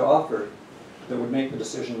 Nothing to offer that would make the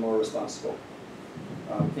decision more responsible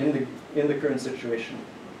in the current situation.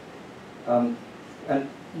 And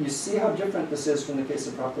you see how different this is from the case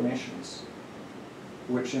of Proclamations,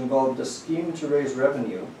 which involved a scheme to raise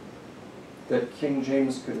revenue that King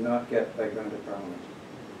James could not get by ground of Parliament.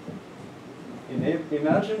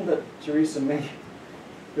 Imagine that Theresa May,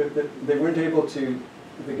 that they weren't able to,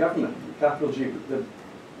 the government, capital G,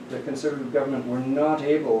 the Conservative government were not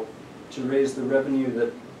able to raise the revenue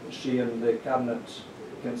that she and the cabinet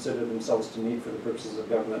considered themselves to need for the purposes of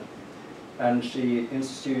government. And she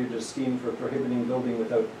instituted a scheme for prohibiting building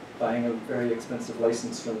without buying a very expensive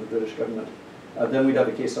license from the British government. Then we'd have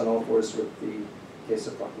a case on all fours with the case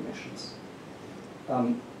of Proclamations.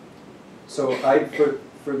 So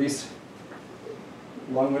for these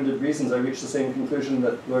long-winded reasons, I reached the same conclusion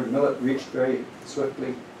that Lord Millett reached very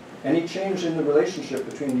swiftly. Any change in the relationship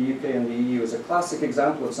between the UK and the EU is a classic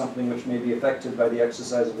example of something which may be affected by the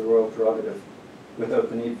exercise of the Royal Prerogative without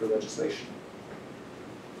the need for legislation.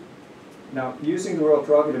 Now, using the Royal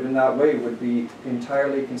Prerogative in that way would be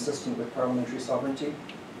entirely consistent with parliamentary sovereignty.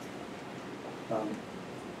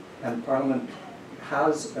 And Parliament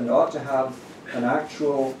has and ought to have an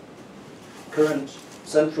actual current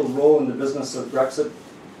central role in the business of Brexit,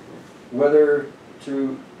 whether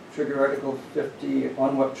to trigger Article 50,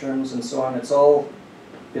 on what terms, and so on. It's all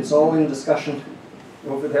in discussion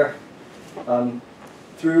over there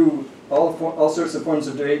through all sorts of forms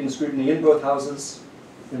of debate and scrutiny in both houses,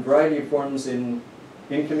 in a variety of forms in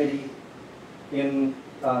committee,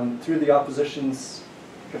 through the opposition's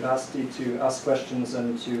capacity to ask questions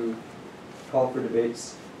and to call for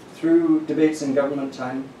debates, through debates in government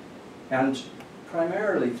time, and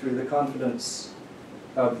primarily through the confidence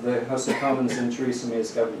of the House of Commons in Theresa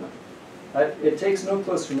May's government. It takes no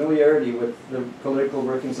close familiarity with the political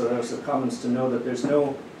workings of the House of Commons to know that there's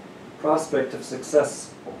no prospect of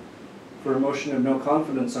success for a motion of no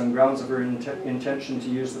confidence on grounds of her intention to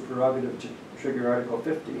use the prerogative to trigger Article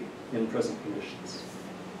 50 in present conditions.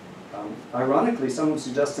 Ironically, some have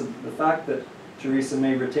suggested the fact that Theresa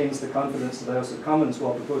May retains the confidence of the House of Commons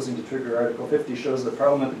while proposing to trigger Article 50 shows that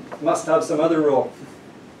Parliament must have some other role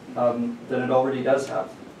than it already does have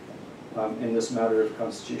in this matter of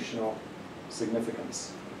constitutional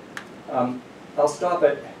significance. I'll stop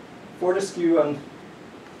at Fortescue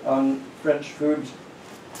on French food.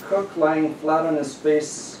 Cook lying flat on his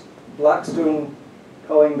face, Blackstone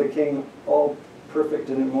calling the king all perfect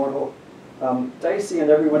and immortal, Dicey and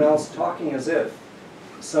everyone else talking as if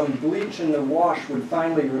some bleach in the wash would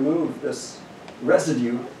finally remove this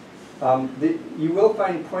residue You will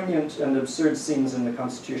find poignant and absurd scenes in the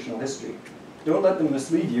constitutional history. Don't let them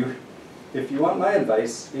mislead you. If you want my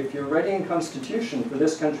advice, if you're writing a constitution for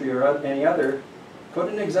this country or any other, put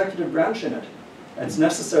an executive branch in it. It's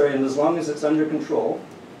necessary, and as long as it's under control,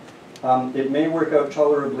 it may work out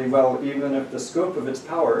tolerably well, even if the scope of its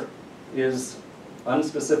power is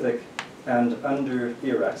unspecific and under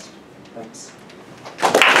the arrest. Thanks.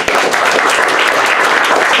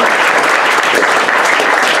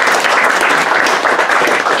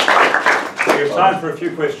 We have time for a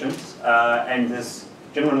few questions, and there's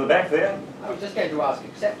a gentleman in the back there. I was just going to ask,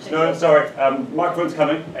 accepting... No, sorry, microphone's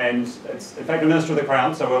coming, and it's in fact a Minister of the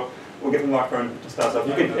Crown, so we'll give him the microphone to start off.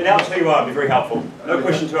 You can announce who you are, it'd be very helpful. No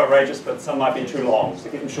question too outrageous, but some might be too long, so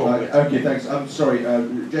keep them short. Okay, thanks. I'm sorry,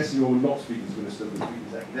 Jesse, you're not speaking as Minister, but speaking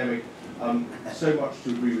as academic. So much to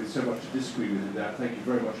agree with, so much to disagree with in that. Thank you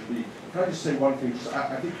very much indeed. Can I just say one thing?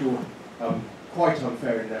 I think you're quite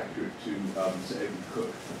unfair and inaccurate to Sir Edward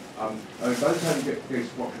Cook. I mean, by the time you get to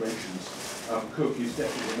Proclamations, Cook is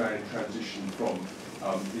definitely a man in transition from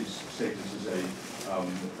his status as a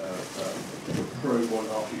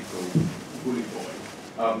pro-monarchical bully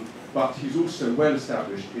boy. But he's also well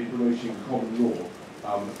established in promoting common law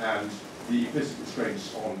and the implicit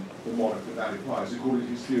restraints on the monarch that implies, according to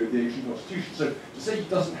his theory of the ancient constitution. So to say he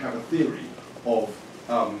doesn't have a theory of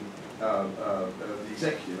the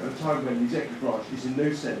executive, at a time when the executive branch is in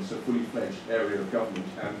no sense a fully fledged area of government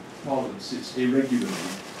and Parliament sits irregularly,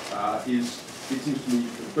 it seems to me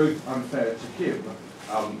both unfair to him,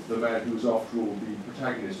 the man who was after all the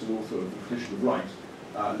protagonist and author of the Petition of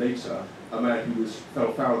Right, later, a man who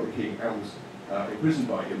fell foul of the king and was imprisoned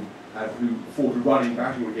by him, and who fought a running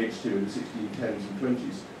battle against him in the 1610s and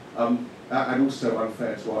 20s, and also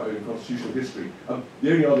unfair to our own constitutional history.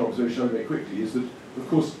 The only other observation I would make quickly is that, of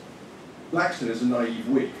course, Blackstone is a naive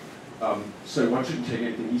Whig, so one shouldn't take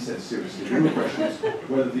anything he says seriously. The real question is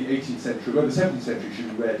whether the 18th century, whether the 17th century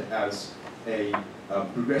should be read as a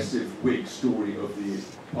progressive Whig story of the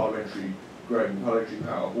growing parliamentary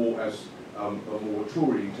power, or as a more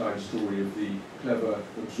Tory-inclined story of the clever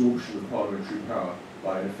absorption of parliamentary power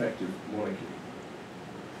by an effective monarchy.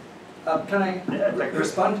 Can I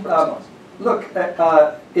respond? Look,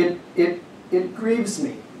 it grieves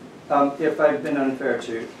me if I've been unfair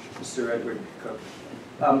to Sir Edward Cook.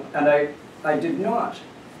 And I did not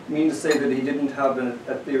mean to say that he didn't have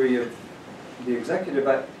a theory of the executive.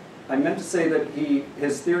 I meant to say that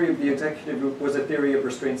his theory of the executive was a theory of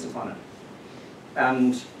restraints upon it.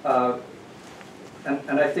 And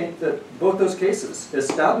I think that both those cases,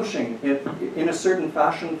 establishing in a certain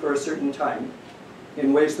fashion for a certain time,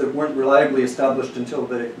 in ways that weren't reliably established until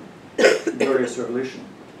the Glorious Revolution,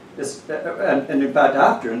 and in fact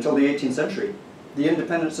after, until the 18th century, the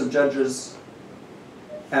independence of judges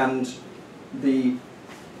and the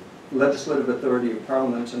legislative authority of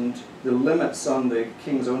Parliament and the limits on the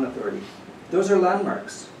King's own authority, those are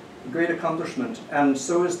landmarks, a great accomplishment, and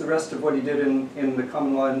so is the rest of what he did in the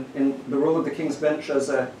common law, in the role of the King's Bench as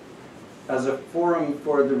a forum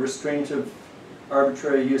for the restraint of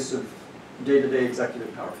arbitrary use of day-to-day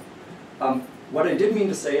executive power. What I did mean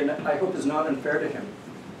to say, and I hope is not unfair to him,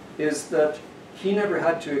 is that he never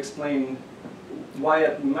had to explain why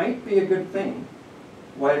it might be a good thing,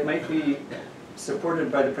 why it might be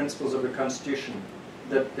supported by the principles of the Constitution,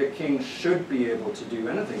 that the king should be able to do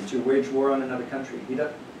anything, to wage war on another country.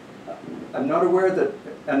 I'm not aware that,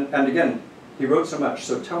 and again, he wrote so much,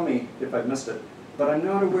 so tell me if I've missed it, but I'm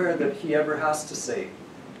not aware that he ever has to say,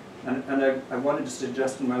 and I wanted to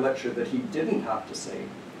suggest in my lecture that he didn't have to say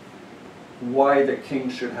why the king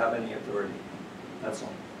should have any authority. That's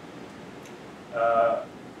all.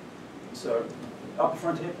 So, up the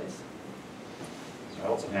front here, please. So,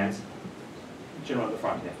 lots of hands. Gentleman at the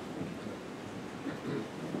front here.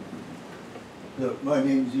 Look, my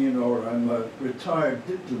name's Ian Orr. I'm a retired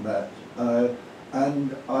diplomat,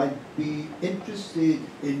 and I'd be interested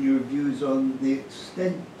in your views on the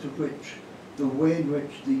extent to which the way in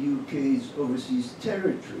which the UK's overseas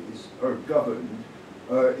territories are governed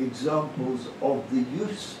are examples of the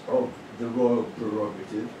use of the royal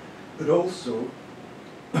prerogative, but also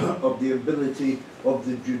of the ability of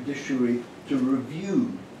the judiciary to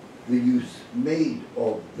review the use made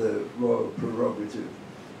of the royal prerogative.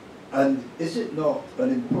 And is it not an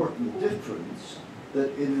important difference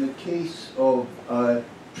that in the case of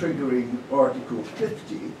triggering Article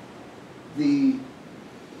 50, the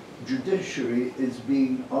judiciary is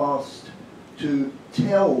being asked to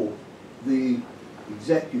tell the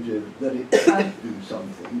executive that it can't do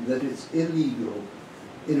something, that it's illegal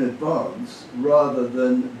in advance, rather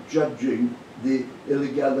than judging the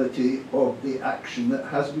illegality of the action that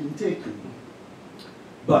has been taken?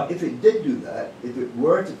 But if it did do that, if it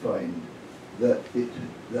were to find that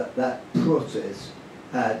that process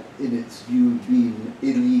had, in its view, been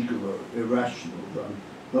illegal or irrational, I'm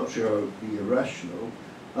not sure it would be irrational,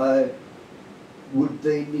 would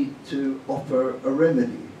they need to offer a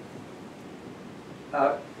remedy?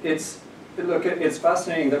 It's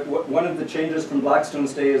fascinating that one of the changes from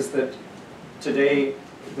Blackstone's day is that today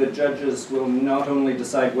the judges will not only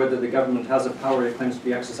decide whether the government has a power it claims to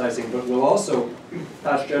be exercising, but will also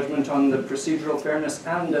pass judgment on the procedural fairness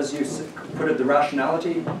and, as you put it, the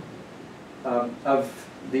rationality of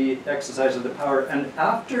the exercise of the power. And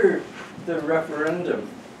after the referendum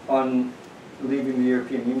on leaving the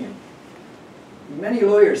European Union, many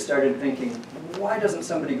lawyers started thinking, why doesn't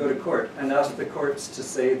somebody go to court and ask the courts to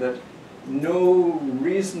say that no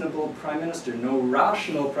reasonable prime minister, no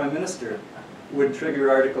rational prime minister would trigger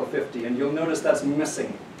Article 50? And you'll notice that's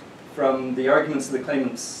missing from the arguments of the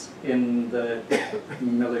claimants in the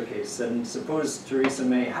Miller case. And suppose Theresa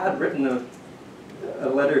May had written a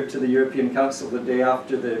letter to the European Council the day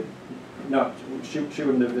after she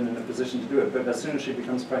wouldn't have been in a position to do it, but as soon as she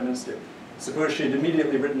becomes prime minister, suppose she had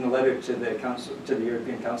immediately written a letter to the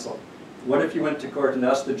European Council. What if you went to court and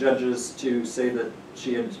asked the judges to say that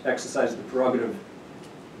she had exercised the prerogative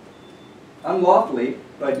unlawfully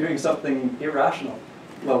by doing something irrational?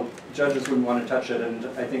 Well, judges wouldn't want to touch it, and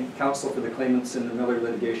I think counsel for the claimants in the Miller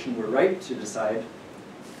litigation were right to decide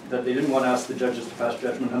that they didn't want to ask the judges to pass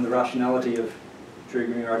judgment on the rationality of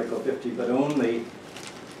triggering Article 50, but only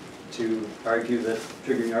to argue that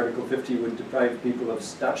triggering Article 50 would deprive people of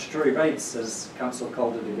statutory rights, as counsel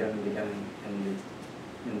called it again and again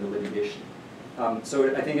in the litigation.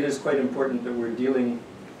 So I think it is quite important that we're dealing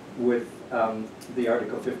with the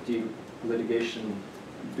Article 50 litigation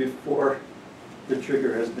before the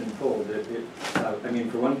trigger has been pulled. I mean,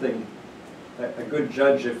 for one thing, a good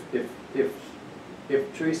judge, if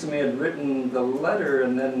Theresa May had written the letter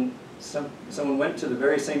and then someone went to the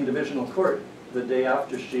very same divisional court the day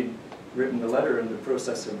after she'd written the letter and the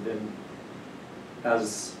process had been,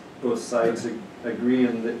 as both sides agree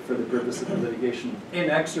and that for the purpose of the litigation,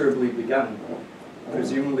 inexorably begun,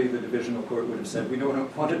 presumably the divisional court would have said, we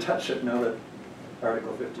don't want to touch it now that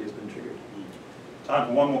Article 50 has been triggered. Time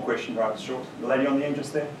for one more question, rather short. The lady on the end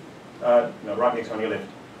just there? No, right next on your left.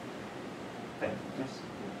 Thank you. Yes.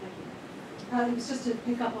 It was just to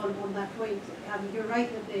pick up on that point. You're right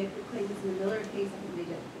that the claimants in the Miller case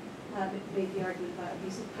haven't made the argument about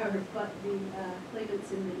abuse of power, but the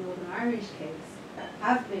claimants in the Northern Irish case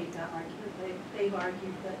have made that argument. They've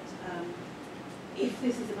argued that if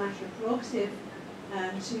this is a matter of prerogative,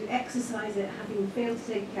 to exercise it, having failed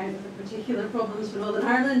to take account of the particular problems for Northern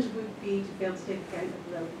Ireland, would be to fail to take account of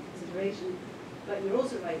the relevant consideration. But you're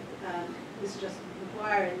also right, this just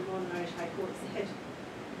require in the Northern Irish High Court said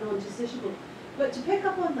non-justiciable. But to pick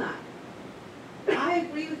up on that, I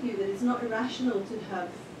agree with you that it's not irrational to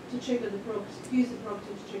trigger the prerogative, use the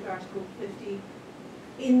prerogative to trigger Article 50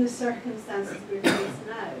 in the circumstances we're faced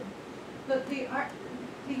now. But the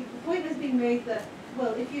point has been made that,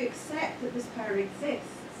 well, if you accept that this power exists,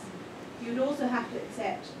 you'd also have to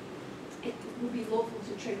accept it would be lawful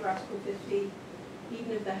to trigger Article 50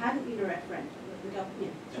 even if there hadn't been a referendum. The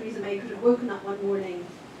government, Theresa May could have woken up one morning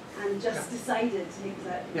and just decided to take us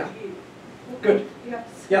out of the review. Good.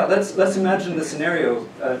 Yeah, let's imagine the scenario.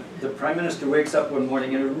 The Prime Minister wakes up one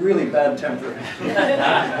morning in a really bad temper.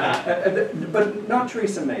 But not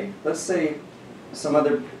Theresa May. Let's say some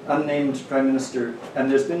other unnamed Prime Minister, and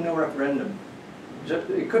there's been no referendum.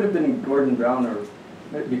 It could have been Gordon Brown, or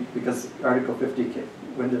maybe because Article 50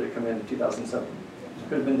 when did it come in 2007? It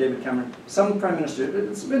could have been David Cameron. Some Prime Minister,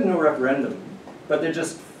 it's been no referendum, but they're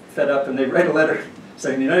just fed up and they write a letter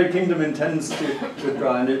saying the United Kingdom intends to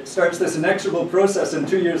withdraw, and it starts this inexorable process, and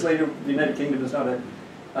 2 years later the United Kingdom is not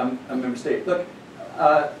a member state. Look,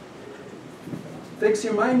 fix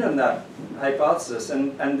your mind on that hypothesis,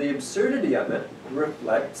 and the absurdity of it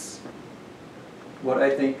reflects what I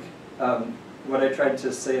think, what I tried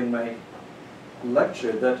to say in my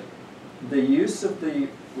lecture, that the use of the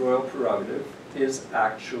royal prerogative is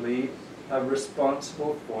actually a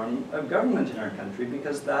responsible form of government in our country,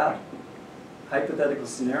 because that hypothetical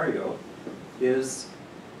scenario is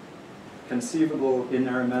conceivable in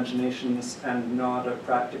our imaginations and not a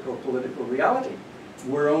practical political reality.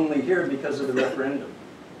 We're only here because of the referendum.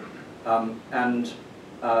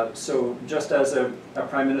 So just as a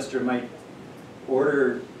Prime Minister might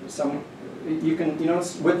order some,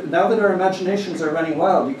 now that our imaginations are running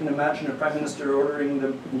wild, you can imagine a Prime Minister ordering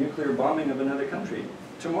the nuclear bombing of another country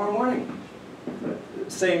tomorrow morning.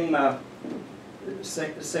 Same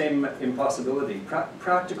impossibility,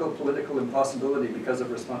 practical political impossibility because of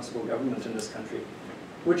responsible government in this country.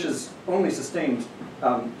 which is only sustained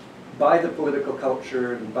by the political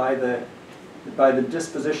culture and by the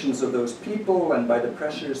dispositions of those people and by the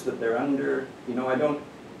pressures that they're under. You know, I don't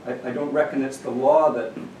reckon it's the law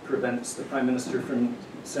that prevents the Prime Minister from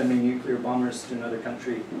sending nuclear bombers to another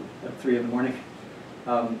country at 3 in the morning.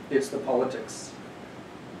 It's the politics.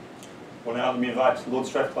 Well, now let me invite Lord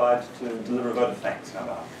Strathclyde to deliver a vote of thanks. How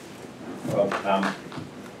about? Well,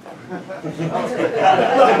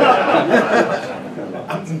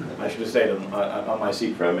 I should have stayed on my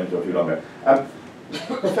seat for a minute or two longer.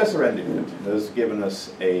 Professor Endicott has given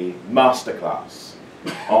us a masterclass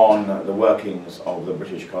on the workings of the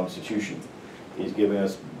British Constitution. He's giving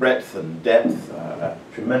us breadth and depth, a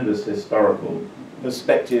tremendous historical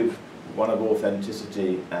perspective, one of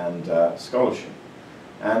authenticity and scholarship.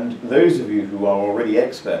 And those of you who are already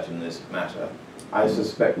expert in this matter, I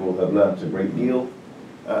suspect will have learnt a great deal.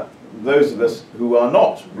 Those of us who are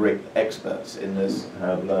not great experts in this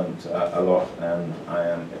have learnt a lot, and I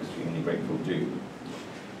am extremely grateful to you.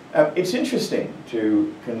 It's interesting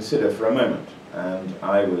to consider for a moment, and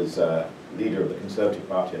I was leader of the Conservative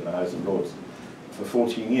Party in the House of Lords for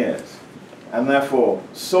 14 years, and therefore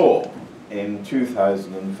saw in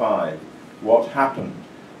 2005 what happened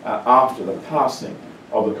after the passing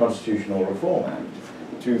of the Constitutional Reform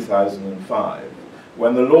Act, 2005,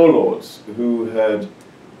 when the Law Lords, who had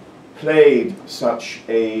played such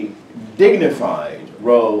a dignified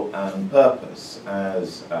role and purpose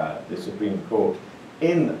as the Supreme Court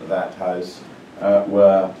in that House,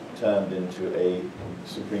 were turned into a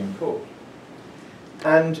Supreme Court.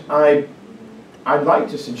 And I'd like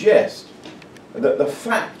to suggest that the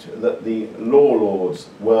fact that the Law Lords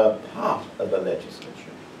were part of the legislature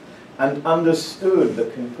and understood the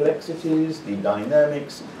complexities, the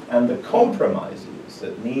dynamics, and the compromises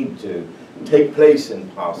that need to take place in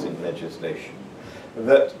passing legislation,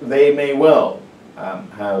 that they may well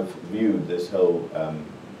have viewed this whole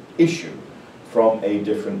issue from a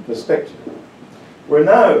different perspective. We're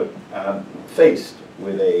now faced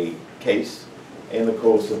with a case in the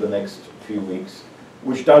course of the next few weeks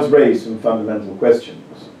which does raise some fundamental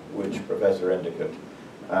questions, which Professor Endicott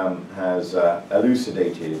has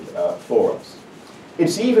elucidated for us.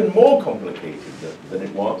 It's even more complicated than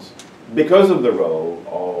it was because of the role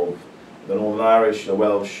of the Northern Irish, the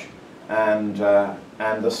Welsh, and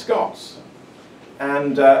the Scots.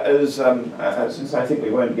 And since I think we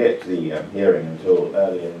won't get to the hearing until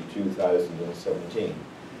early in 2017,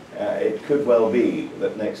 it could well be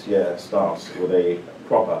that next year starts with a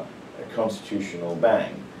proper constitutional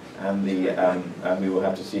bang, and we will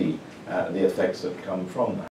have to see the effects that come from that.